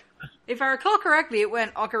tell you. If I recall correctly, it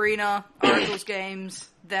went Ocarina, Oracle's games,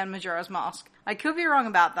 then Majora's Mask. I could be wrong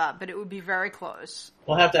about that, but it would be very close.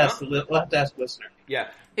 We'll have to ask the listener. Yeah.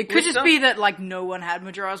 It could just be that, like, no one had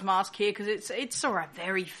Majora's Mask here, because it's sort of a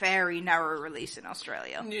very, very narrow release in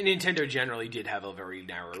Australia. Nintendo generally did have a very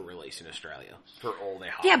narrow release in Australia for all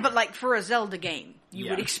their hardware. Yeah, but, like, for a Zelda game, you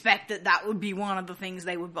would expect that would be one of the things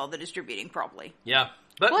they would bother distributing properly. Yeah.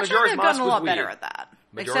 But well, Majora's they've Mask gotten a was lot weird. better at that.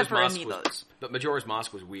 Majora's except for Mask Amiibos. But Majora's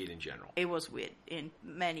Mask was weird in general. It was weird in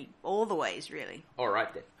all the ways, really.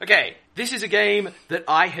 Alright then. Okay, this is a game that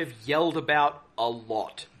I have yelled about a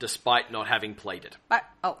lot, despite not having played it.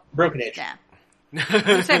 Broken Age. Yeah.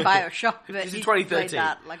 You say Bioshock, but This is you 2013. played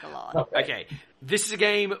that like a lot. Okay, this is a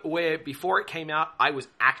game where before it came out, I was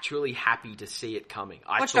actually happy to see it coming.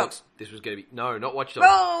 I Watch thought Dogs. this was going to be... No, not Watch Dogs.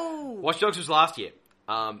 No! Watch Dogs was last year.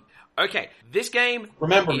 Okay, this game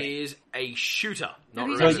is a shooter. Not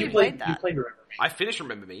No, Remember you Me. played that. Remember Me. I finished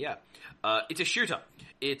Remember Me, yeah. It's a shooter.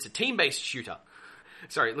 It's a team-based shooter.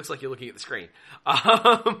 Sorry, it looks like you're looking at the screen.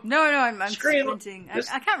 No, I'm Screen- squinting. this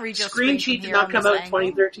I can't read your Screen Sheet did not come out in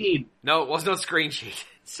 2013. No, it was not Screen Sheet.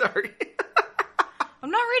 Sorry. I'm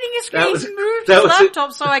not reading his screen. That was- He's moved that his was it.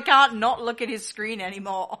 laptop so I can't not look at his screen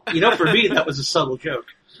anymore. You know, for me, that was a subtle joke.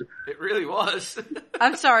 It really was.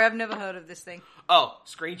 I'm sorry, I've never heard of this thing. Oh,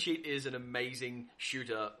 Screen Sheet is an amazing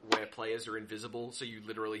shooter where players are invisible, so you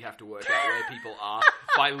literally have to work out where people are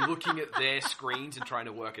by looking at their screens and trying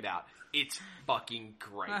to work it out. It's fucking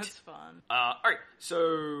great. That's fun. Alright,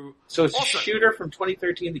 so... So it's also, a shooter from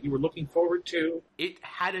 2013 that you were looking forward to. It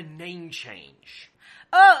had a name change.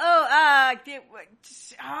 Fuck.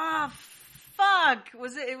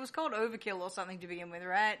 It was called Overkill or something to begin with,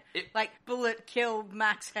 right? Like Bullet Kill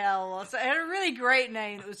Max Hell or something. It had a really great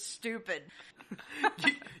name that was stupid.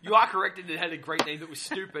 You are correct, it had a great name that was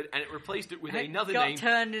stupid, and it replaced it with another name. Got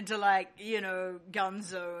turned into, like, Gun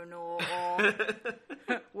Zone or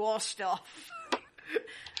War Stuff.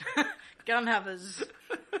 Gun Havers.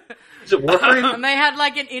 Is it Warframe? And they had,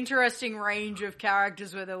 like, an interesting range of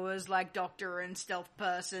characters where there was, like, Doctor and Stealth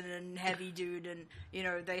Person and Heavy Dude, and,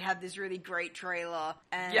 they had this really great trailer,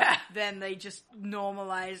 and then they just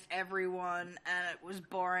normalized everyone, and it was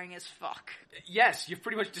boring as fuck. Yes, you've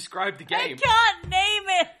pretty much described the game. I can't name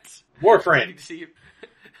it! I Warframe. need to see you.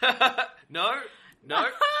 No. Oh,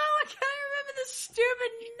 I can't remember the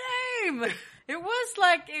stupid name! It was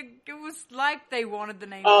like it was like they wanted the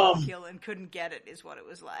name Overkill and couldn't get it, is what it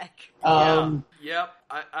was like. Yep.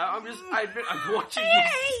 I'm watching I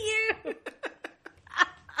hate you.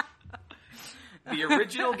 The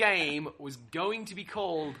original game was going to be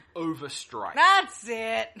called Overstrike. That's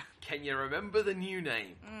it. Can you remember the new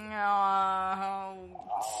name? No,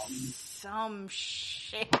 some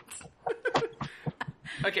shit.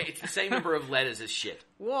 Okay, it's the same number of letters as shit.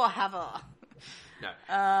 Warhammer.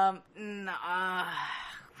 No.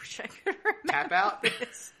 Wish I could remember Tap out?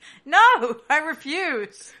 this. No, I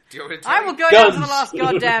refuse. Do you want me to tell I you? will go down to the last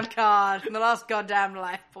goddamn card, and the last goddamn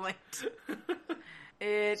life point.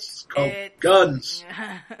 It's called guns.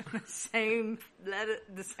 the same letter,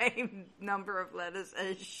 the same number of letters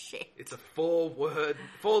as shit. It's a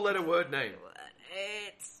 4-letter word name.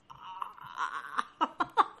 It's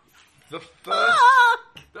The first...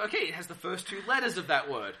 Okay, it has the first 2 letters of that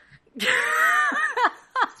word.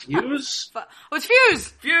 Fuse? Oh, it's Fuse!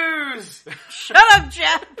 Fuse! Shut up,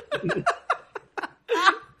 Jeff!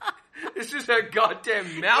 This is a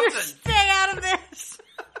goddamn mountain. You stay out of this!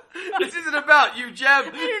 This isn't about you, Jeb.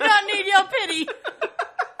 I do not need your pity.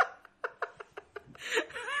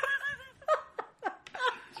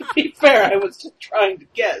 To be fair, I was just trying to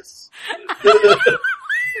guess. I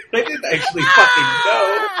didn't actually fucking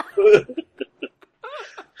know.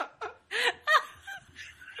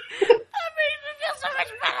 That makes me feel so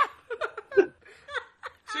much better.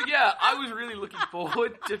 So yeah, I was really looking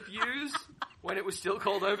forward to Fuse when it was still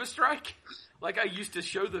called Overstrike. Like, I used to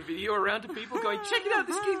show the video around to people going, check it out,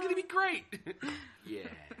 this game's gonna be great. Yeah.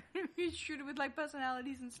 You shoot it with, like,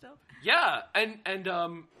 personalities and stuff. Yeah, and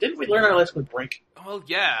Didn't we learn our lesson with Brink? well,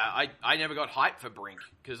 yeah, I never got hyped for Brink,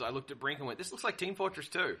 because I looked at Brink and went, this looks like Team Fortress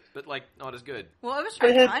 2, but, like, not as good. Well, I was But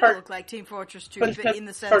trying it to had kind of part- look like Team Fortress 2, but it but had in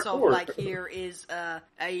the sense of, parkour. like, here is a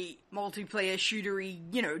multiplayer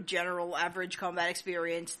shootery, general average combat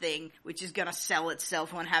experience thing, which is gonna sell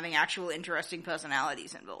itself when having actual interesting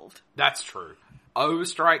personalities involved. That's true.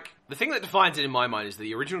 Overstrike, the thing that defines it in my mind is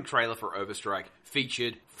the original trailer for Overstrike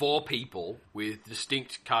featured 4 people with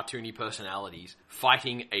distinct cartoony personalities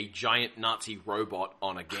fighting a giant Nazi robot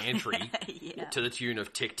on a gantry Yeah. to the tune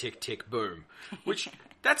of Tick, Tick, Tick, Boom. Which,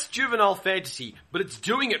 that's juvenile fantasy, but it's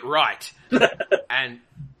doing it right. And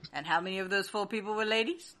And how many of those 4 people were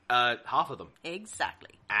ladies? half of them. Exactly.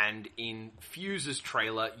 And in Fuse's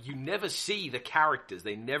trailer, you never see the characters.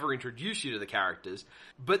 They never introduce you to the characters.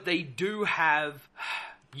 But they do have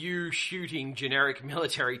you shooting generic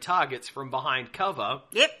military targets from behind cover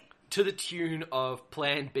Yep. to the tune of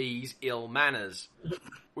Plan B's Ill Manners,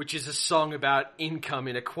 which is a song about income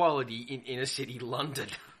inequality in inner city London.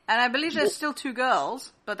 And I believe there's still 2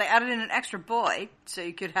 girls, but they added in an extra boy, so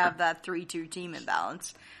you could have that 3-2 team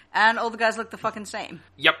imbalance. And all the guys look the fucking same.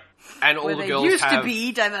 Yep. And all Where the they girls used have to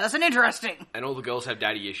be diverse and interesting. and all the girls have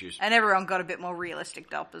daddy issues. And everyone got a bit more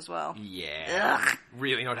realistic up as well. Yeah. Ugh.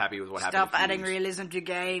 Really not happy with what happened. Stop to adding Fuse. realism to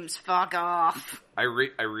games. Fuck off. I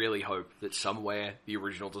really hope that somewhere the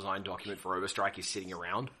original design document for Overstrike is sitting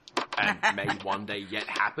around and may one day yet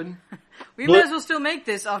happen. We may as well still make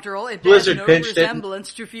this, after all. It Blizzard bears no pinched it.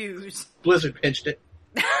 resemblance to Fuse. Blizzard pinched it.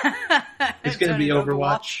 It's going to be Turning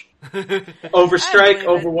Overwatch. I Overstrike,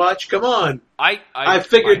 believe it. Overwatch, come on. I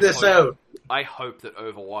figured this hope- out. I hope that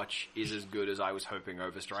Overwatch is as good as I was hoping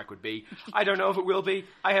Overstrike would be. I don't know if it will be.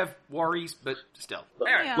 I have worries, but still.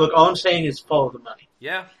 Anyway. Yeah. Look, all I'm saying is follow the money.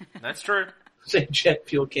 Yeah, that's true. Saying jet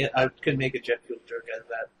fuel can't, I could make a jet fuel joke out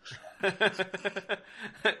of that.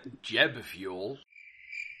 Jeb Fuel.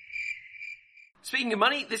 Speaking of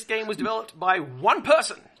money, this game was developed by one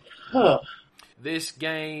person. Huh. This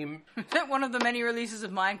game... One of the many releases of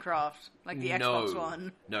Minecraft, like the Xbox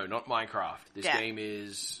One. No, not Minecraft. This Yeah. game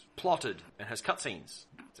is plotted and has cutscenes.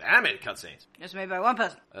 It's animated cutscenes. It's made by one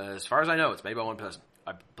person. As far as I know, it's made by one person.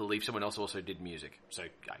 I believe someone else also did music, so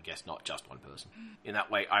I guess not just one person. In that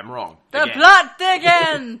way, I'm wrong. The Again. plot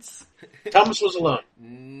thickens! Thomas was alone.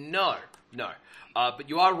 No. But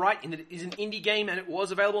you are right in that it is an indie game and it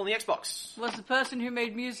was available on the Xbox. Was the person who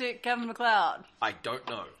made music Kevin MacLeod? I don't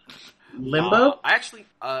know. Limbo?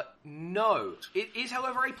 No. It is,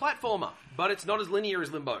 however, a platformer, but it's not as linear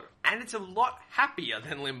as Limbo. And it's a lot happier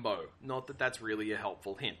than Limbo. Not that that's really a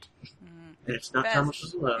helpful hint. It's not Thomas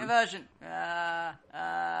was alone. Inversion.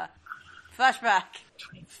 Flashback.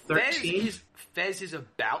 13? Fez is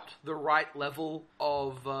about the right level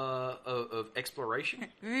of exploration.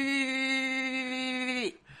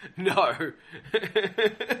 No.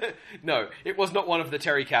 No, it was not one of the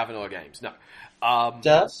Terry Kavanagh games, no.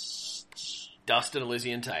 Dust and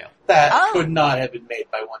Elysian Tale. That could not have been made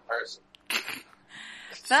by one person.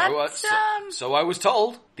 So I was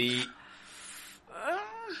told.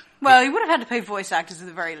 Well, he would have had to pay voice actors at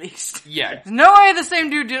the very least. Yeah. There's no way the same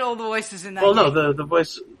dude did all the voices in that Well, game. no, the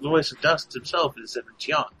voice of Dust himself is Evan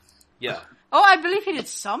Chiang. Yeah. Oh, I believe he did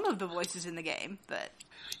some of the voices in the game, but...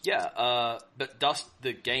 Yeah, but Dust,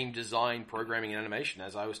 the game design, programming, and animation,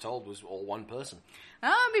 as I was told, was all one person.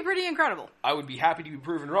 That would be pretty incredible. I would be happy to be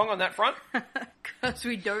proven wrong on that front. Because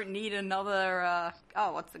we don't need another,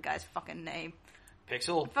 what's the guy's fucking name?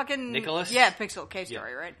 Pixel? Fucking Nicholas? Yeah, Pixel. Cave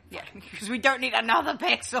Story, right? Yeah, because we don't need another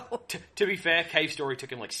Pixel. To be fair, Cave Story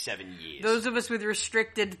took him like 7 years. Those of us with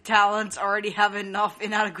restricted talents already have enough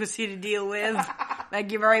inadequacy to deal with.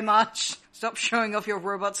 Thank you very much. Stop showing off your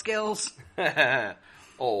robot skills.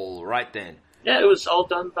 All right then. Yeah, it was all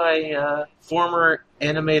done by former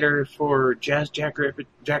animator for Jazz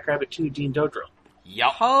Jackrabbit 2, Dean Dodrell.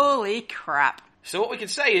 Yup. Holy crap. So what we can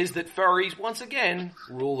say is that furries, once again,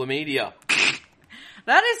 rule the media.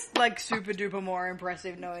 That is, like, super duper more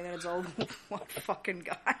impressive knowing that it's all one fucking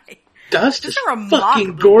guy. Dust Just is a remarkably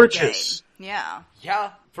fucking gorgeous. Game. Yeah.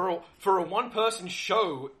 Yeah, for a one-person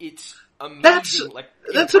show, it's amazing. That's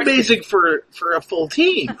impressive. amazing for a full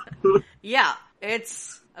team. Yeah.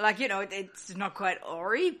 It's, like, you know, it's not quite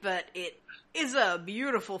Ori, but it is a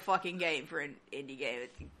beautiful fucking game for an indie game.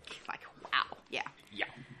 It's like, wow. Yeah.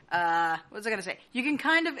 Yeah. What was I gonna say? You can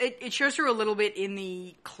kind of, it shows through a little bit in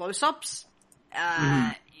the close-ups,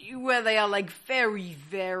 where they are, like, very,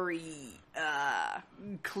 very,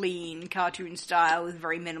 clean cartoon style with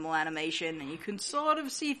very minimal animation, and you can sort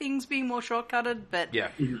of see things being more shortcutted, but, Yeah.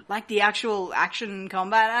 like, the actual action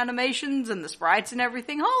combat animations and the sprites and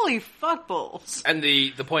everything, holy fuckballs. And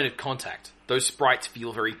the point of contact. Those sprites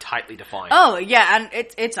feel very tightly defined. Oh, yeah, and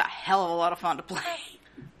it's a hell of a lot of fun to play.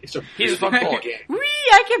 It's a Here's a really fun good thought. game. Whee!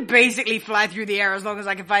 I can basically fly through the air as long as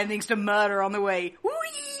I can find things to murder on the way.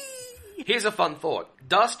 Whee! Here's a fun thought.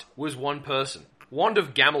 Dust was one person. Wand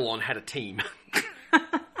of Gamelon had a team.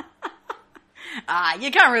 You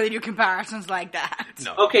can't really do comparisons like that.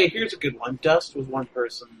 No. Okay, here's a good one. Dust was one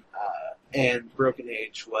person, and Broken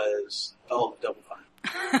Age was all of Double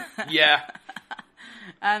Fine. Yeah.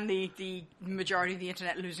 And the majority of the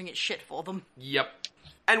internet losing its shit for them. Yep.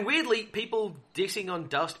 And weirdly, people dissing on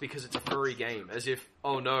Dust because it's a furry game, as if,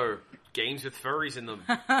 oh no, games with furries in them.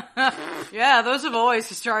 Yeah, those have always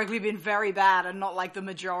historically been very bad and not like the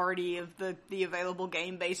majority of the available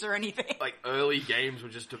game base or anything. Like, early games were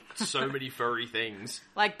just so many furry things.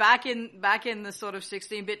 Like back in the sort of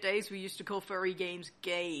 16-bit days, we used to call furry games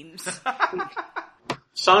games.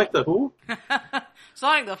 Sonic the Who?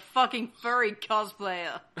 Sonic the fucking furry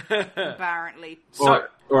cosplayer, apparently.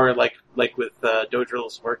 Or like with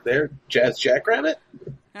Dodrell's work there, Jazz Jackrabbit?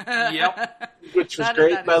 Yep. Which was That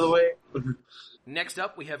great, by is- the way. Next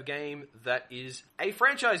up, we have a game that is a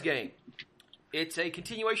franchise game. It's a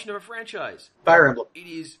continuation of a franchise. Fire Emblem. It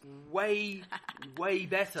is way, way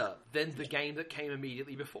better than the game that came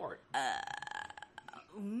immediately before it.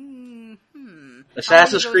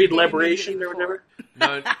 Assassin's How many Creed of those came Liberation or immediately whatever?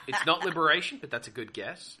 No, it's not Liberation, but that's a good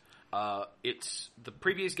guess. It's the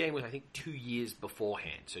previous game was, I think, 2 years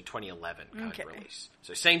beforehand, so 2011 kind Okay. of release.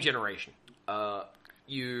 So same generation.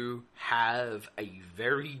 You have a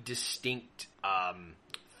very distinct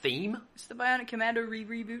theme. Is the Bionic Commando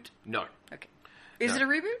reboot? No, Okay. Is it a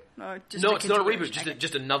reboot? Or just no, a it's not a reboot. continuation? Just Okay.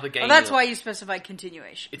 just another game. Well, that's why you specified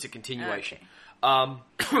continuation. it's a continuation.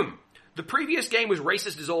 The previous game was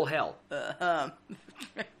racist as all hell.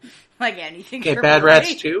 Like anything. Okay, AAA. Bad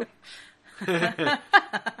Rats 2?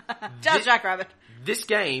 Jazz Jackrabbit. This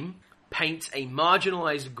game paints a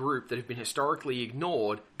marginalized group that have been historically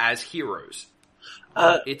ignored as heroes.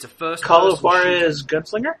 It's a first Call of Juarez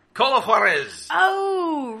Gunslinger? Call of Juarez.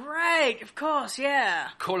 Oh, right. Of course, yeah.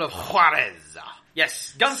 Call of Juarez.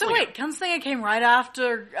 Yes, Gunslinger. So wait, Gunslinger came right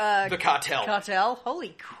after The Cartel. Cartel?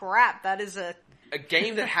 Holy crap, that is a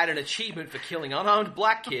game that had an achievement for killing unarmed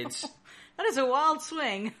black kids, a wild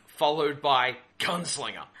swing. followed by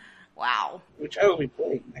Gunslinger. Wow. Which I will be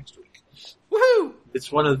playing next week. Woohoo!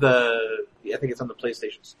 It's one of the... I think it's on the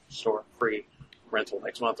PlayStation Store. Free rental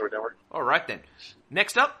next month or whatever. Alright then.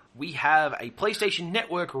 Next up, we have a PlayStation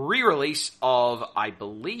Network re-release of, I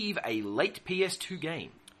believe, a late PS2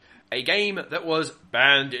 game. A game that was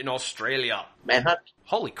banned in Australia. Manhunt?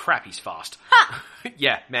 Holy crap, he's fast.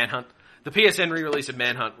 Yeah, Manhunt. The PSN re-release of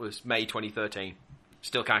Manhunt was May 2013.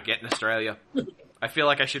 Still can't get in Australia. I feel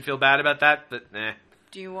like I should feel bad about that, but nah.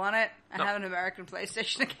 Do you want it? I No. have an American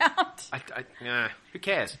PlayStation account. Who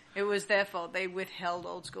cares? It was their fault. They withheld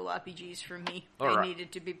old school RPGs from me. They Alright.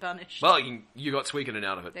 needed to be punished. Well, you got Suikoden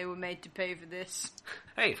out of it. They were made to pay for this.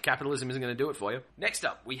 Hey, if capitalism isn't going to do it for you. Next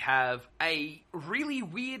up, we have a really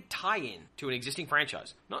weird tie-in to an existing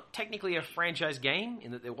franchise. Not technically a franchise game,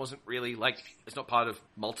 in that there wasn't really, it's not part of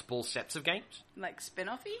multiple sets of games. Like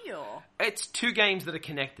spin-offy or? It's two games that are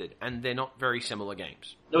connected, and they're not very similar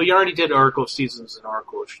games. No, you already did Oracle of Seasons and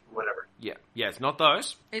Oracle of whatever. Yeah, it's not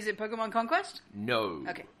those. Is it Pokemon Conquest? No.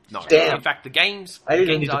 Okay. No. Damn. In fact, the games... I didn't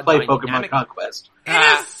games need to are play dynamic. Pokemon Conquest.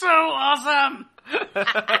 Ah. It is so awesome!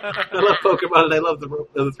 I love Pokemon and I love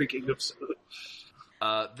the Three Kingdoms.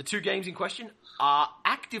 The two games in question are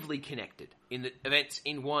actively connected in that events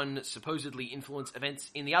in one supposedly influence events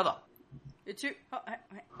in the other. The two...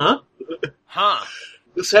 Huh? Huh.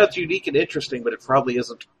 This sounds unique and interesting, but it probably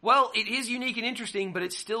isn't. Well, it is unique and interesting, but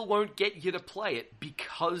it still won't get you to play it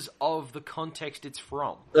because of the context it's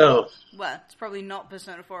from. Oh. Well, it's probably not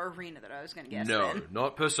Persona 4 Arena that I was going to guess. No, then.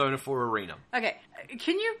 not Persona 4 Arena. Okay,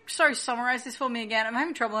 can you, summarize this for me again? I'm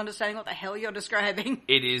having trouble understanding what the hell you're describing.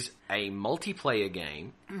 It is a multiplayer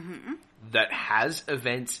game that has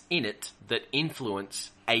events in it that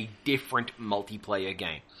influence a different multiplayer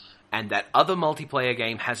game. And that other multiplayer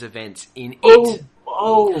game has events in it. This is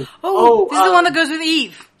the one that goes with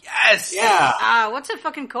Eve. Yes! Yeah. What's it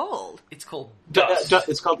fucking called? It's called Dust. Dust.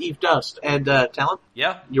 It's called Eve Dust. And, Talon?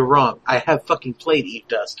 Yeah? You're wrong. I have fucking played Eve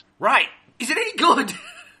Dust. Right. Is it any good?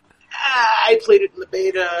 I played it in the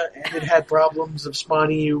beta, and it had problems of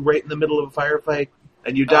spawning you right in the middle of a firefight,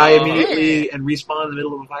 and you die immediately and respawn in the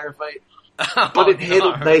middle of a firefight. But it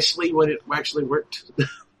handled nicely when it actually worked.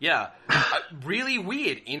 Yeah. Really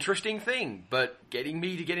weird, interesting thing, but getting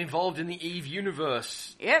me to get involved in the Eve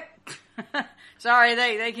universe. Yep. Sorry,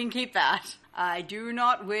 they can keep that. I do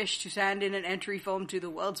not wish to send in an entry form to the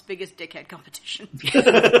world's biggest dickhead competition.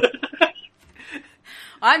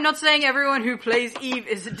 I'm not saying everyone who plays Eve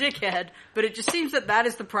is a dickhead, but it just seems that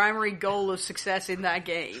is the primary goal of success in that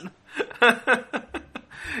game.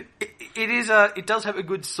 It does have a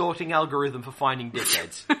good sorting algorithm for finding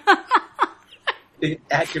dickheads. It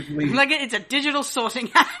actively... Like, it's a digital sorting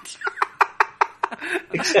hat.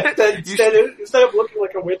 Except that instead of looking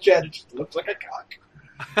like a witch hat, it just looks like a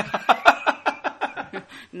cock.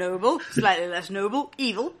 Noble, slightly less noble,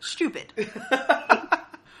 evil, stupid.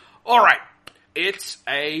 Alright. It's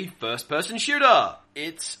a first-person shooter.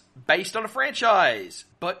 It's based on a franchise,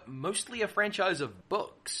 but mostly a franchise of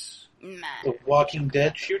books. Nah. The Walking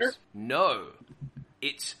Dead shooter? No.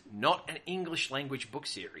 It's not an English language book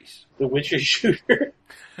series. The Witcher shooter?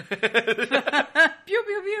 Pew,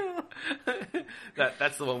 pew, pew.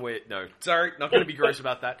 That's the one where... No, sorry, not going to be gross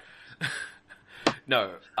about that.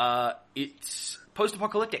 No, it's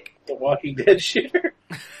post-apocalyptic. The Walking Dead shooter?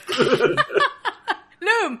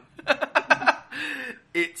 Loom!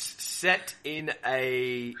 It's set in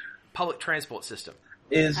a public transport system.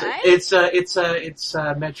 It's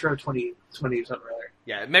Metro 2020 something or other.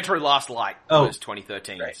 Yeah, Metro Last Light was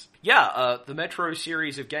 2013. Right. Yeah, the Metro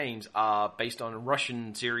series of games are based on a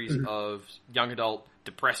Russian series of young adult,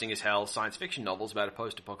 depressing as hell science fiction novels about a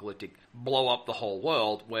post-apocalyptic blow up the whole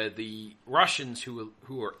world, where the Russians who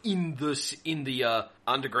are in the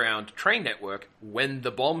underground train network when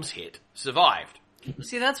the bombs hit survived.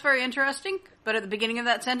 See, that's very interesting, but at the beginning of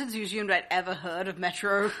that sentence you assumed I'd ever heard of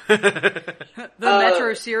Metro. The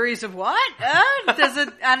Metro series of what?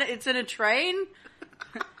 And it's in a train?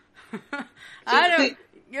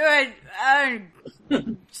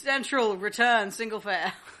 Central Return, single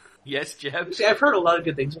fare. Yes, Jeb? See, I've heard a lot of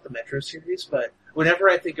good things about the Metro series, but whenever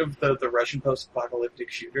I think of the Russian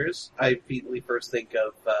post-apocalyptic shooters, I immediately first think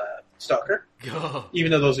of Stalker,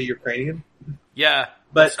 even though those are Ukrainian. Yeah.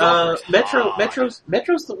 But Metro's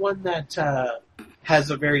the one that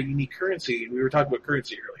has a very unique currency, and we were talking about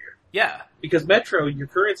currency earlier. Yeah. Because Metro, your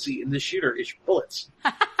currency in this shooter is bullets.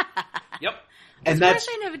 Yep. And that's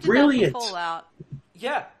brilliant. Fallout.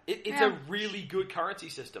 Yeah, it's a really good currency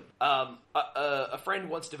system. A friend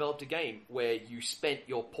once developed a game where you spent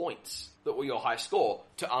your points that were your high score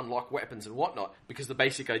to unlock weapons and whatnot, because the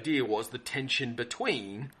basic idea was the tension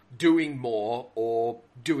between doing more or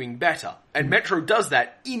doing better. And Metro does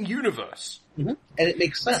that in-universe. Mm-hmm. And it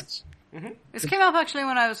makes sense. Mm-hmm. This came up actually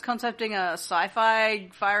when I was concepting a sci-fi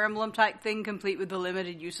Fire Emblem type thing, complete with the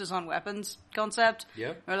limited uses on weapons concept.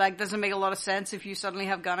 Yeah. Or doesn't make a lot of sense if you suddenly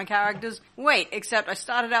have gunner characters. Wait, except I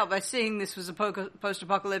started out by seeing this was a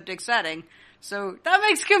post-apocalyptic setting, so that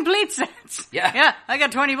makes complete sense. Yeah. Yeah, I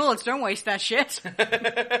got 20 bullets, don't waste that shit.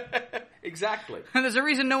 Exactly. There's a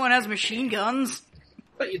reason no one has machine guns.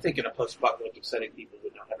 But you think in a post-apocalyptic setting, people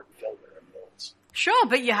would know how to refill their own bullets. Sure,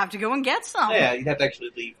 but you have to go and get some. Yeah, you'd have to actually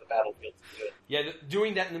leave the battlefield to do it. Yeah,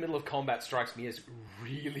 doing that in the middle of combat strikes me as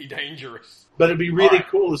really dangerous. But it'd be really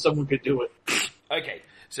cool if someone could do it. Okay,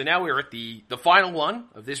 so now we're at the final one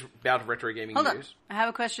of this bout of retro gaming Hold news. on. I have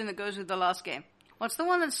a question that goes with the last game. What's the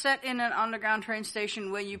one that's set in an underground train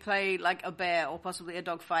station where you play like a bear or possibly a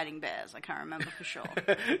dog fighting bears? I can't remember for sure.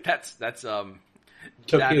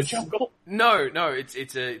 Tokyo Jungle? No,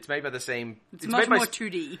 it's made by the same. It's much more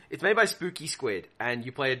 2D. It's made by Spooky Squid, and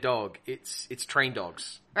you play a dog. It's train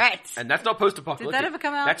dogs. Right. And that's not post-apocalyptic. Did that ever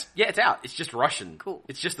come out? It's out. It's just Russian. Cool.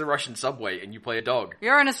 It's just the Russian subway, and you play a dog.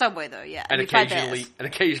 You're in a subway, though, yeah. And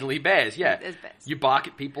occasionally bears, yeah. There's bears. You bark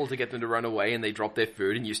at people to get them to run away, and they drop their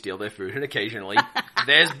food, and you steal their food, and occasionally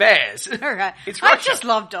there's bears. All right. It's Russia. I just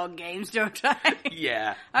love dog games, don't I?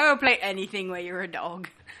 Yeah. I will play anything where you're a dog.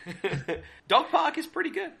 Dog Park is pretty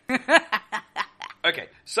good. Okay,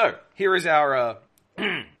 so here is our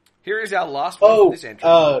last one for this entry.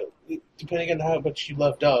 Depending on how much you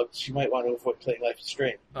love dogs, you might want to avoid playing Life is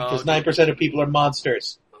Strange. Because 9% of people are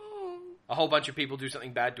monsters. A whole bunch of people do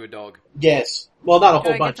something bad to a dog. Yes. Well, not a Do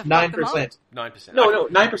whole I bunch. get to fuck them 9%. 9%. No,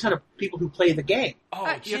 9% of people who play the game. Oh,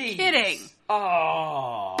 You're jeez. kidding.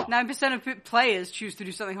 Oh. 9% of players choose to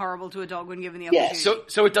do something horrible to a dog when given the Yes.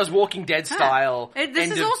 opportunity. So it does Walking Dead style.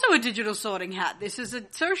 This is also a digital sorting hat. This is a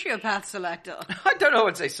sociopath selector. I don't know.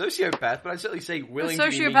 I'd say sociopath, but I'd certainly say willing to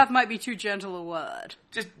be mean. Sociopath might be too gentle a word.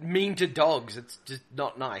 Just mean to dogs. It's just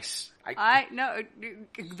not nice. No,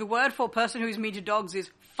 the word for person who's mean to dogs is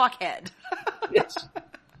fuckhead. Yes.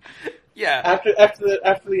 Yeah. After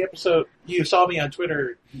the episode, you saw me on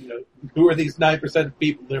Twitter. Who are these 9% of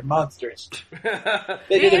people? They're monsters.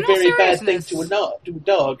 They did a very bad thing to a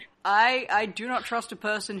dog. I do not trust a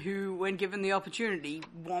person who, when given the opportunity,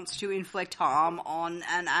 wants to inflict harm on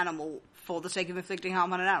an animal for the sake of inflicting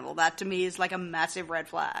harm on an animal. That to me is like a massive red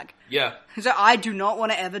flag. Yeah. So I do not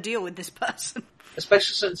want to ever deal with this person.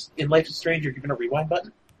 Especially since in Life is Strange you're given a rewind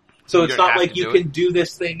button. So it's not like you can do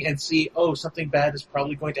this thing and see, something bad is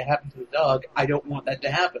probably going to happen to the dog. I don't want that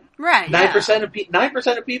to happen. Right.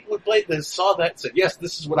 9% of people who played this saw that and said, yes,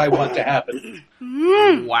 this is what I want to happen.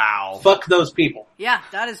 Wow. Fuck those people. Yeah,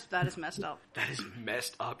 that is messed up. That is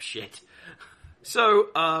messed up shit.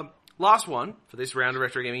 So, last one for this round of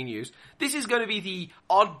Retro Gaming News. This is going to be the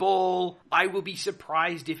oddball, I will be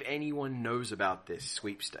surprised if anyone knows about this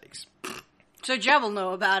sweepstakes. So Jeb will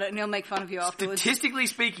know about it and he'll make fun of you afterwards. Statistically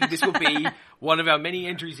speaking, this will be one of our many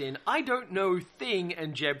entries in I don't know thing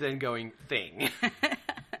and Jeb then going thing.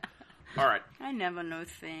 Alright. I never know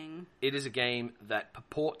thing. It is a game that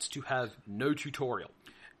purports to have no tutorial.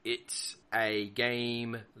 It's a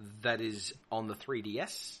game that is on the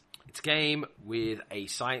 3DS. It's a game with a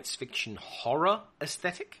science fiction horror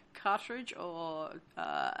aesthetic. Cartridge or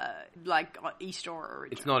like eStore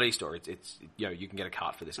original? It's not eStore. It's you can get a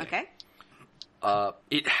cart for this game. Okay.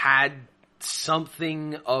 It had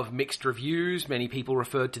something of mixed reviews. Many people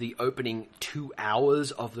referred to the opening 2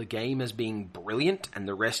 hours of the game as being brilliant and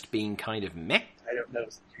the rest being kind of meh. I don't know.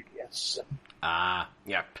 It's the 3DS.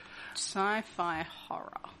 Yeah. Sci-fi horror.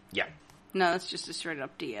 Yeah. No, that's just a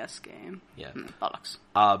straight-up DS game. Yeah. Bollocks.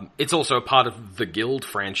 It's also a part of the Guild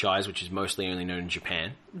franchise, which is mostly only known in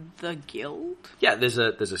Japan. The Guild? Yeah, there's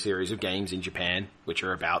a series of games in Japan which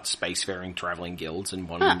are about spacefaring traveling guilds, and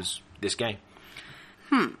one of them is this game.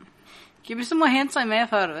 Give me some more hints, I may have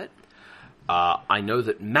heard of it. I know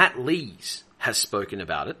that Matt Lees has spoken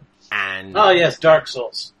about it, and... Oh yes, Dark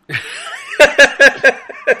Souls.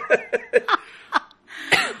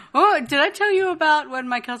 Oh, did I tell you about when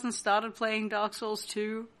my cousin started playing Dark Souls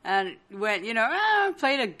 2? And went,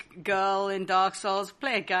 played a girl in Dark Souls,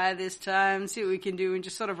 play a guy this time, see what we can do, and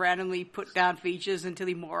just sort of randomly put down features until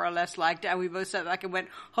he more or less liked it. And we both sat back and went,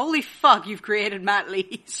 holy fuck, you've created Matt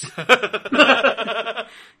Lees. This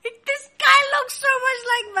guy looks so much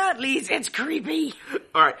like Matt Lees, it's creepy.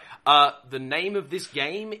 Alright, the name of this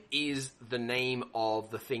game is the name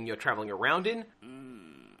of the thing you're traveling around in.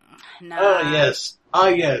 Nah. Oh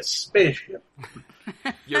yes, spaceship.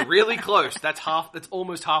 You're really close. That's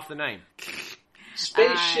almost half the name.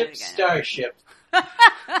 Spaceship, starship.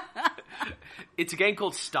 It's a game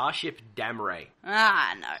called Starship Damray.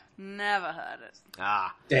 No. Never heard it.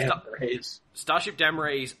 Damn rays. Starship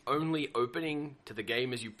Damray's only opening to the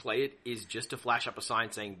game as you play it is just to flash up a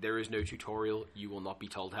sign saying, there is no tutorial, you will not be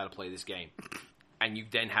told how to play this game. And you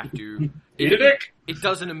then have to... It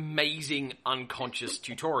does an amazing unconscious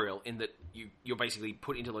tutorial in that you're basically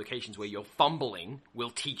put into locations where your fumbling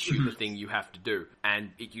will teach you the thing you have to do.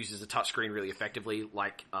 And it uses a touchscreen really effectively.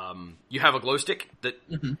 Like, you have a glow stick that,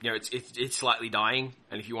 it's slightly dying.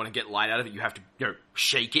 And if you want to get light out of it, you have to,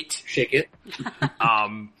 shake it. Shake it.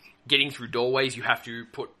 Getting through doorways, you have to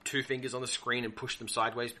put 2 fingers on the screen and push them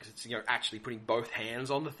sideways because it's, actually putting both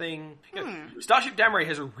hands on the thing. Starship Damray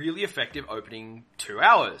has a really effective opening 2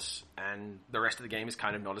 hours, and the rest of the game is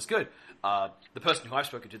kind of not as good. The person who I've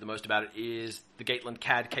spoken to the most about it is the Gatland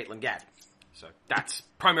Cad, Caitlin Gadd. So that's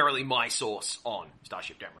primarily my source on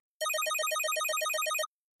Starship Damray.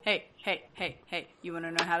 Hey, you want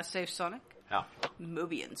to know how to save Sonic? How?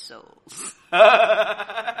 Mobian souls.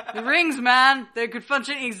 The rings, man, they could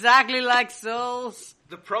function exactly like souls.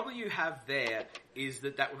 The problem you have there is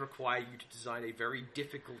that would require you to design a very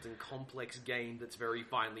difficult and complex game that's very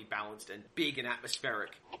finely balanced and big and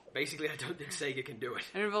atmospheric. Basically, I don't think Sega can do it.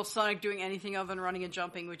 It involves Sonic doing anything other than running and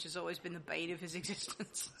jumping, which has always been the bane of his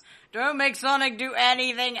existence. Don't make Sonic do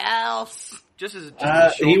anything else.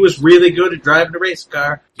 He was really good at driving a race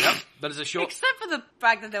car. Yep, but as a short... Except for the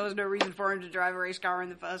fact that there was no reason for him to drive a race car in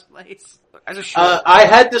the first place. As a short... I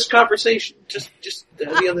had this conversation just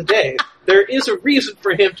the other day. There is a reason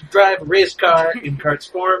for him to drive a race car in kart's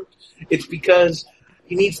form. It's because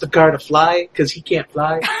he needs the car to fly, because he can't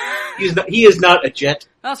fly. He is not a jet.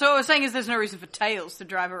 No, so what we're saying is there's no reason for Tails to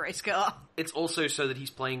drive a race car. It's also so that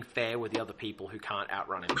he's playing fair with the other people who can't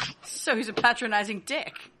outrun him. So he's a patronizing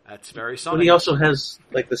dick. That's very Sonic. But he also has,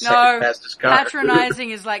 like, the second fastest car.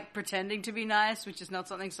 Patronizing is like pretending to be nice, which is not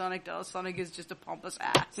something Sonic does. Sonic is just a pompous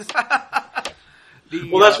ass.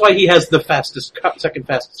 That's why he has the second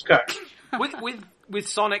fastest car. With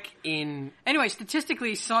Sonic in... Anyway,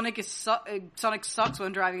 statistically, Sonic sucks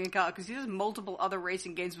when driving a car, because he does multiple other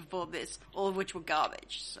racing games before this, all of which were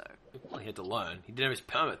garbage, so... Well, he had to learn. He didn't have his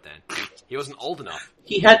permit then. He wasn't old enough.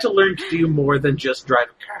 He had to learn to do more than just drive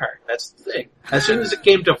a car. That's the thing. As soon as it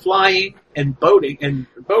came to flying and boating,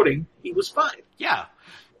 he was fine. Yeah.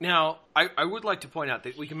 Now, I would like to point out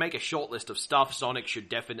that we can make a short list of stuff Sonic should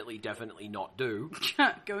definitely not do.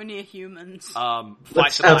 Go near humans. Fight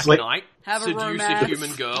the Black Knight. Have seduce a romance. a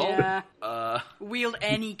human girl. Yeah. Wield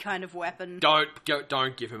any kind of weapon.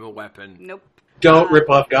 Don't give him a weapon. Nope. Don't rip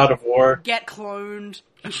off God of War. Get cloned.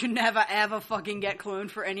 He should never ever fucking get cloned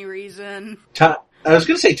for any reason. I was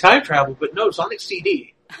gonna say time travel, but no, Sonic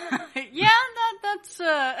CD. Yeah, that's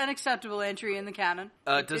an acceptable entry in the canon.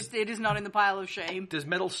 It is not in the pile of shame. Does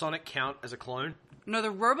Metal Sonic count as a clone? No,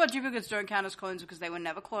 the robot duplicates don't count as clones because they were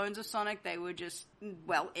never clones of Sonic. They were just,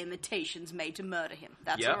 imitations made to murder him.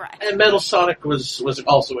 That's alright. And Metal Sonic was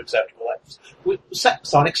also acceptable.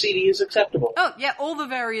 Sonic CD is acceptable. Oh, yeah, all the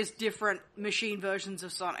various different machine versions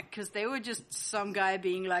of Sonic, because they were just some guy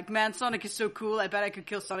being like, man, Sonic is so cool, I bet I could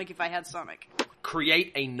kill Sonic if I had Sonic.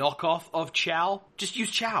 Create a knockoff of Chao. Just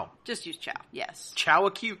use Chao. Just use Chao, yes. Chao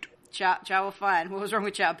are cute. Chao were fine. What was wrong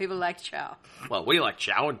with Chao? People liked Chao. Well, we like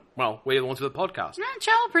Chao, and, we're the ones with the podcast. Yeah,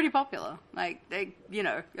 Chao are pretty popular. Like, they,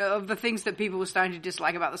 of the things that people were starting to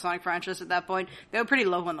dislike about the Sonic franchise at that point, they were pretty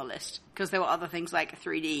low on the list. Because there were other things like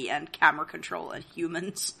 3D and camera control and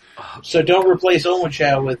humans. So don't replace Owen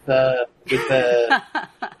Chao with a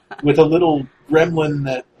little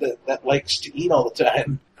gremlin that likes to eat all the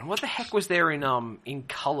time. And what the heck was there in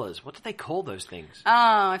colors? What did they call those things? Oh,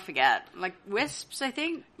 I forget. Like wisps, I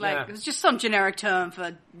think? It was just some generic term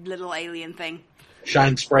for little alien thing.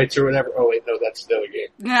 Shine sprites or whatever. Oh wait, no, that's the other game.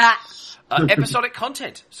 Episodic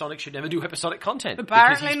content. Sonic should never do episodic content.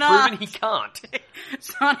 Apparently because he's not. proven he can't.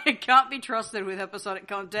 Sonic can't be trusted with episodic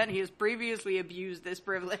content. He has previously abused this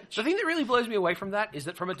privilege. The thing that really blows me away from that is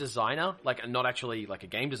that from a designer, not actually like a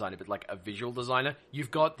game designer, but like a visual designer,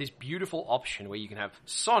 you've got this beautiful option where you can have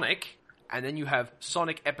Sonic, and then you have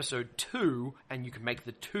Sonic Episode 2, and you can make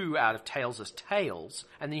the 2 out of Tails as Tails,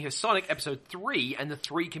 and then you have Sonic Episode 3, and the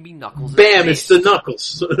 3 can be Knuckles Bam, as it's the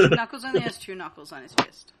Knuckles. Knuckles only has 2 knuckles on his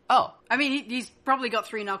fist. Oh. I mean, he's probably got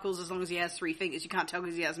 3 knuckles as long as he has 3 fingers. You can't tell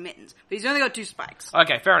because he has mittens. But he's only got 2 spikes.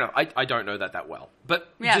 Okay, fair enough. I don't know that well.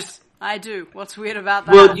 But yes, I do. What's weird about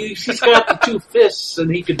that? Well, he's got the 2 fists,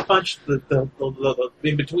 and he can punch the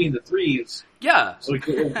in between the 3s. Yeah. So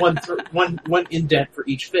one indent for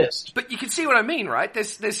each fist. But you can see what I mean, right?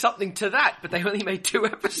 There's something to that, but they only made 2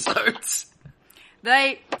 episodes.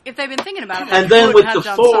 If they've been thinking about it, and they then could have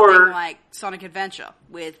done something like Sonic Adventure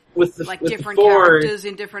with different characters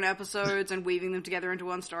in different episodes and weaving them together into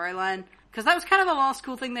one storyline. Because that was kind of the last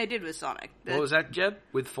cool thing they did with Sonic. What was that, Jeb?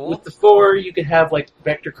 With 4? With the 4, you could have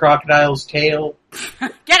Vector Crocodile's tail.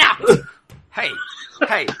 Get out! Hey,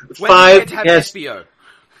 when 5, do you get to have Espio?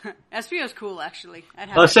 Espio's cool, actually.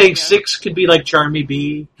 I was saying 6 could be like Charmy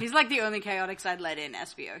B. He's like the only Chaotix I'd let in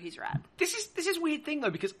Espio. He's rad. This is a weird thing, though,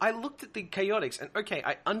 because I looked at the Chaotix, and okay,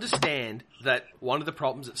 I understand that one of the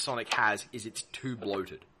problems that Sonic has is it's too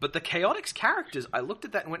bloated. But the Chaotix characters, I looked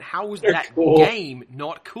at that and went, how was that game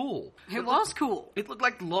not cool? It was cool. It looked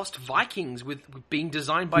like Lost Vikings with being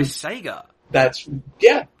designed by Sega.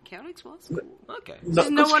 Yeah. Chaotix was cool. Okay.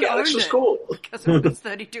 No one owned was it. Cool. Because it was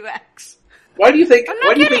 32X. Why do you think? I'm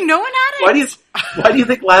not kidding. No one had it. Why do you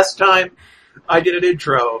think last time I did an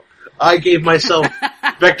intro, I gave myself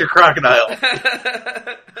Vector Crocodile?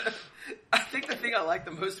 I think the thing thing I like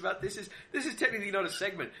the most about this is technically not a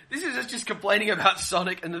segment. This is us just complaining about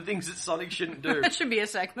Sonic and the things that Sonic shouldn't do. That should be a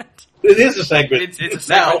segment. It is a segment. It's a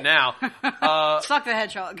segment now. Sonic the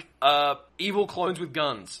Hedgehog. Evil clones with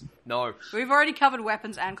guns. No. We've already covered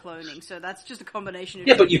weapons and cloning, so that's just a combination of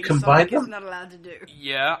Yeah, but you things combine Sonic them? is not allowed to do.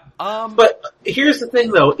 Yeah. But here's the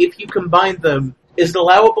thing, though. If you combine them, is it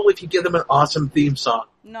allowable if you give them an awesome theme song?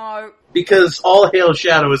 No. Because All Hail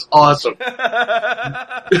Shadow is awesome.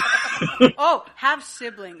 Oh, have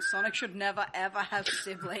siblings. Sonic should never, ever have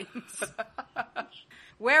siblings.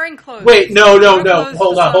 Wearing clothes. Wait, no. clothes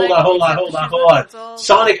Hold for on. Sonic, that's all.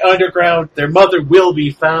 Sonic Underground, their mother will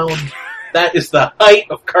be found. That is the height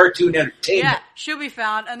of cartoon entertainment. Yeah, she'll be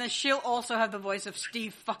found, and then she'll also have the voice of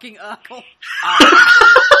Steve fucking Urkel.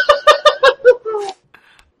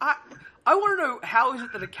 I want to know, how is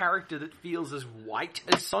it that a character that feels as white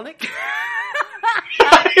as Sonic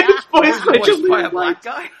It's voiced by by a Julian black White.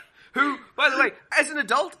 guy? Who, by the way, as an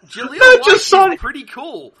adult, Jaleel Not White just is Sonic. pretty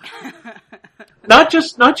cool. Not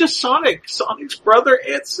just Sonic. Sonic's brother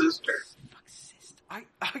and sister.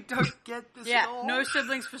 I don't get this Yeah, at all. no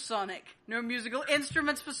siblings for Sonic. No musical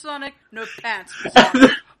instruments for Sonic. No pants for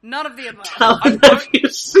Sonic. None of the above. Have you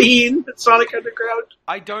seen Sonic Underground?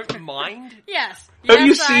 I don't mind. Yes. Have you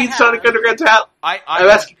Yes, I seen have. Sonic Underground? I'm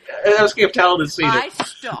asking if Talon has seen I it.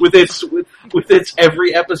 stopped. With its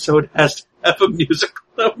every episode has to have a musical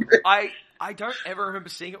number. I don't ever remember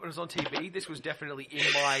seeing it when it was on TV. This was definitely in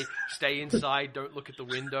my stay inside, don't look at the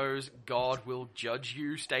windows, God will judge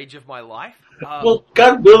you stage of my life. Well,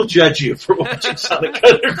 God will judge you for watching Sonic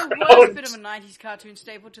It's the worst Underground. bit of a 90s cartoon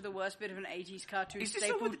staple to the worst bit of an 80s cartoon Is this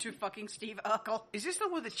staple the one- to fucking Steve Urkel. Is this the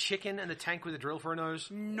one with the chicken and the tank with a drill for a nose?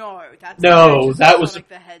 No, that's No, Adventures of that was- Sonic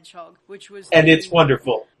the Hedgehog, which was And it's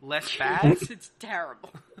wonderful. Less bad? It's terrible.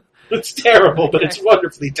 It's terrible, but it's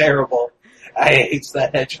wonderfully terrible. I hate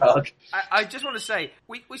that hedgehog. I just want to say,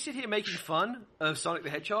 we sit here making fun of Sonic the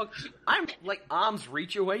Hedgehog. I'm like arm's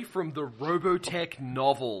reach away from the Robotech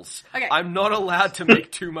novels. Okay. I'm not allowed to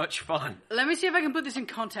make too much fun. Let me see if I can put this in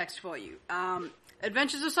context for you.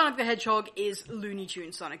 Adventures of Sonic the Hedgehog is Looney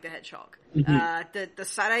Tunes Sonic the Hedgehog. The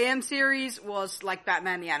SatAM series was like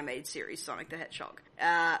Batman the Animated Series Sonic the Hedgehog.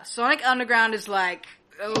 Sonic Underground is like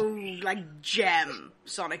Gem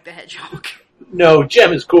Sonic the Hedgehog. No,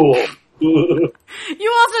 Gem is cool. You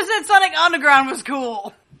also said Sonic Underground was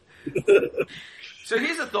cool. So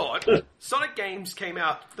here's a thought. Sonic games came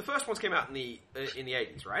out, the first ones came out in the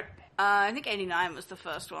 80s, right? I think 89 was the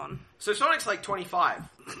first one. So Sonic's like 25.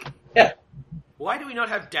 Yeah. Why do we not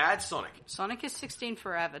have Dad Sonic? Sonic is 16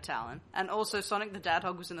 forever, Talon. And also Sonic the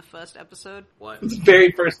Dadhog was in the first episode. What? It's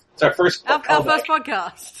our first Our callback. first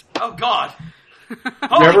podcast. Oh God!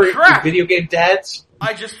 Holy Remember crap! video game dads?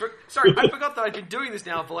 I forgot that I've been doing this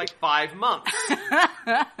now for like 5 months.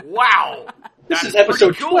 Wow! This That's is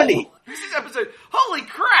episode pretty cool. 20. This is episode... Holy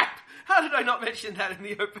crap! How did I not mention that in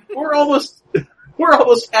the open? We're almost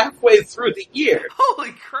halfway through the year.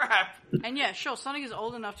 Holy crap! And yeah, sure, Sonic is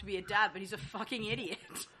old enough to be a dad, but he's a fucking idiot.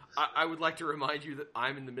 I would like to remind you that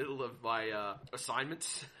I'm in the middle of my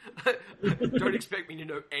assignments. Don't expect me to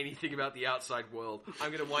know anything about the outside world.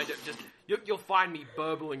 I'm going to wind up just... You'll find me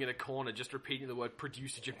burbling in a corner just repeating the word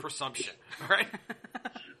producage and presumption. Alright?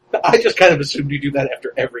 I just kind of assumed you do that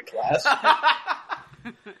after every class.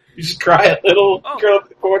 You just cry a little, go up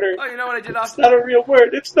the corner. Oh, you know what I did It's after... not a real word.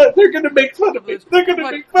 It's not. They're going to make fun of me. They're going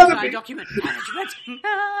to make fun of Design me. document management.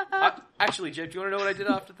 Actually, Jeb, do you want to know what I did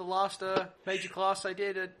after the last major class I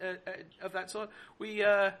did of that sort? We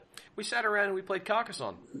sat around and we played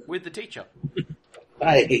Carcassonne with the teacher.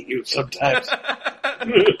 I hate you sometimes.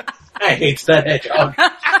 I hate that hedgehog.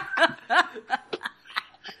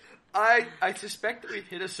 I suspect that we've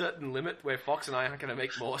hit a certain limit where Fox and I aren't going to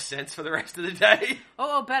make more sense for the rest of the day.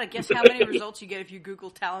 Oh, better. Guess how many results you get if you Google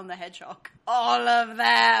Talon the Hedgehog? All of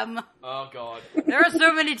them. Oh, God. There are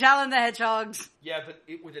so many Talon the Hedgehogs. Yeah, but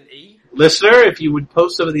it with an E? Listener, if you would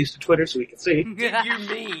post some of these to Twitter so we can see. Did you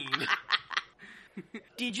mean?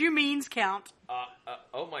 Did you means count?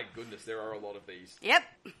 Oh my goodness, there are a lot of these. Yep.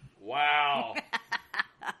 Wow.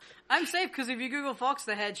 I'm safe because if you Google Fox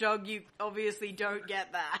the Hedgehog, you obviously don't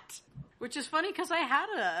get that. Which is funny because I had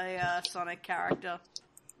a Sonic character.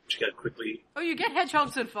 Just gotta quickly. Oh, you get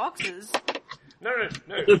hedgehogs and foxes. No.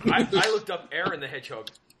 I looked up Aaron the Hedgehog.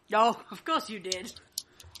 Oh, of course you did.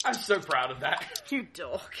 I'm so proud of that. You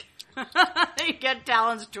dork. You get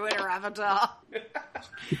Talon's Twitter avatar.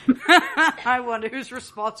 I wonder who's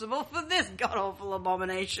responsible for this god-awful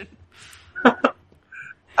abomination.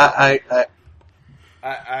 I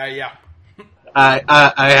Yeah.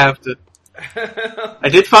 have to. I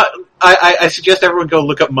did find. I suggest everyone go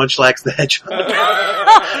look up Munchlax the Hedgehog.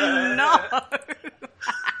 No.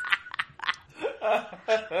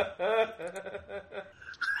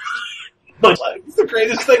 It's the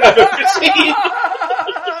greatest thing I've ever seen.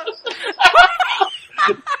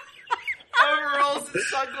 Overalls and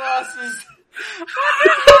sunglasses. What the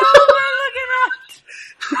hell am I looking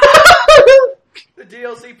at? The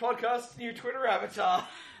DLC podcast's new Twitter avatar.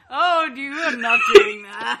 Oh, you are not doing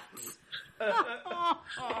that.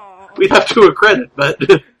 We'd have to accredit, but...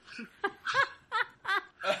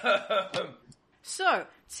 So, it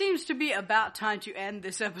seems to be about time to end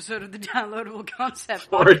this episode of the Downloadable Concept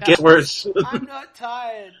Or it gets worse. I'm not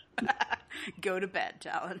tired. Go to bed,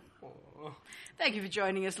 Talon. Thank you for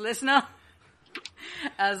joining us, listener.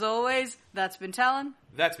 As always, that's been Talon.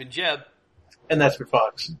 That's been Jeb. And that's for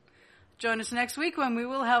Fox. Join us next week when we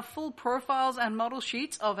will have full profiles and model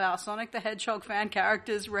sheets of our Sonic the Hedgehog fan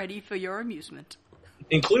characters ready for your amusement.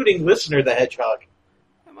 Including Listener the Hedgehog.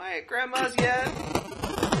 Am I at Grandma's yet?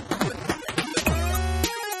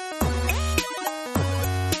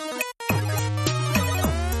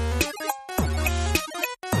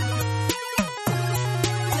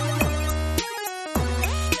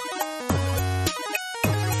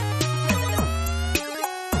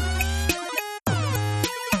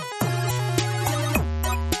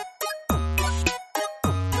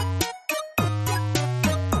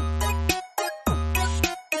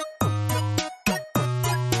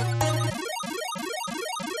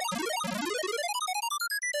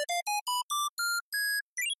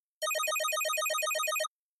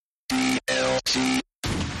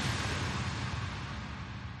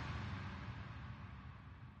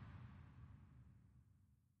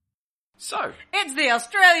 So, It's the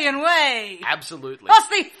Australian way! absolutely. Horse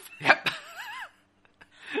thief! Yep.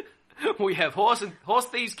 We have horse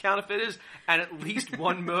thieves, counterfeiters, and at least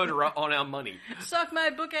one murderer on our money. Suck my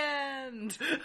bookend!